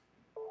week.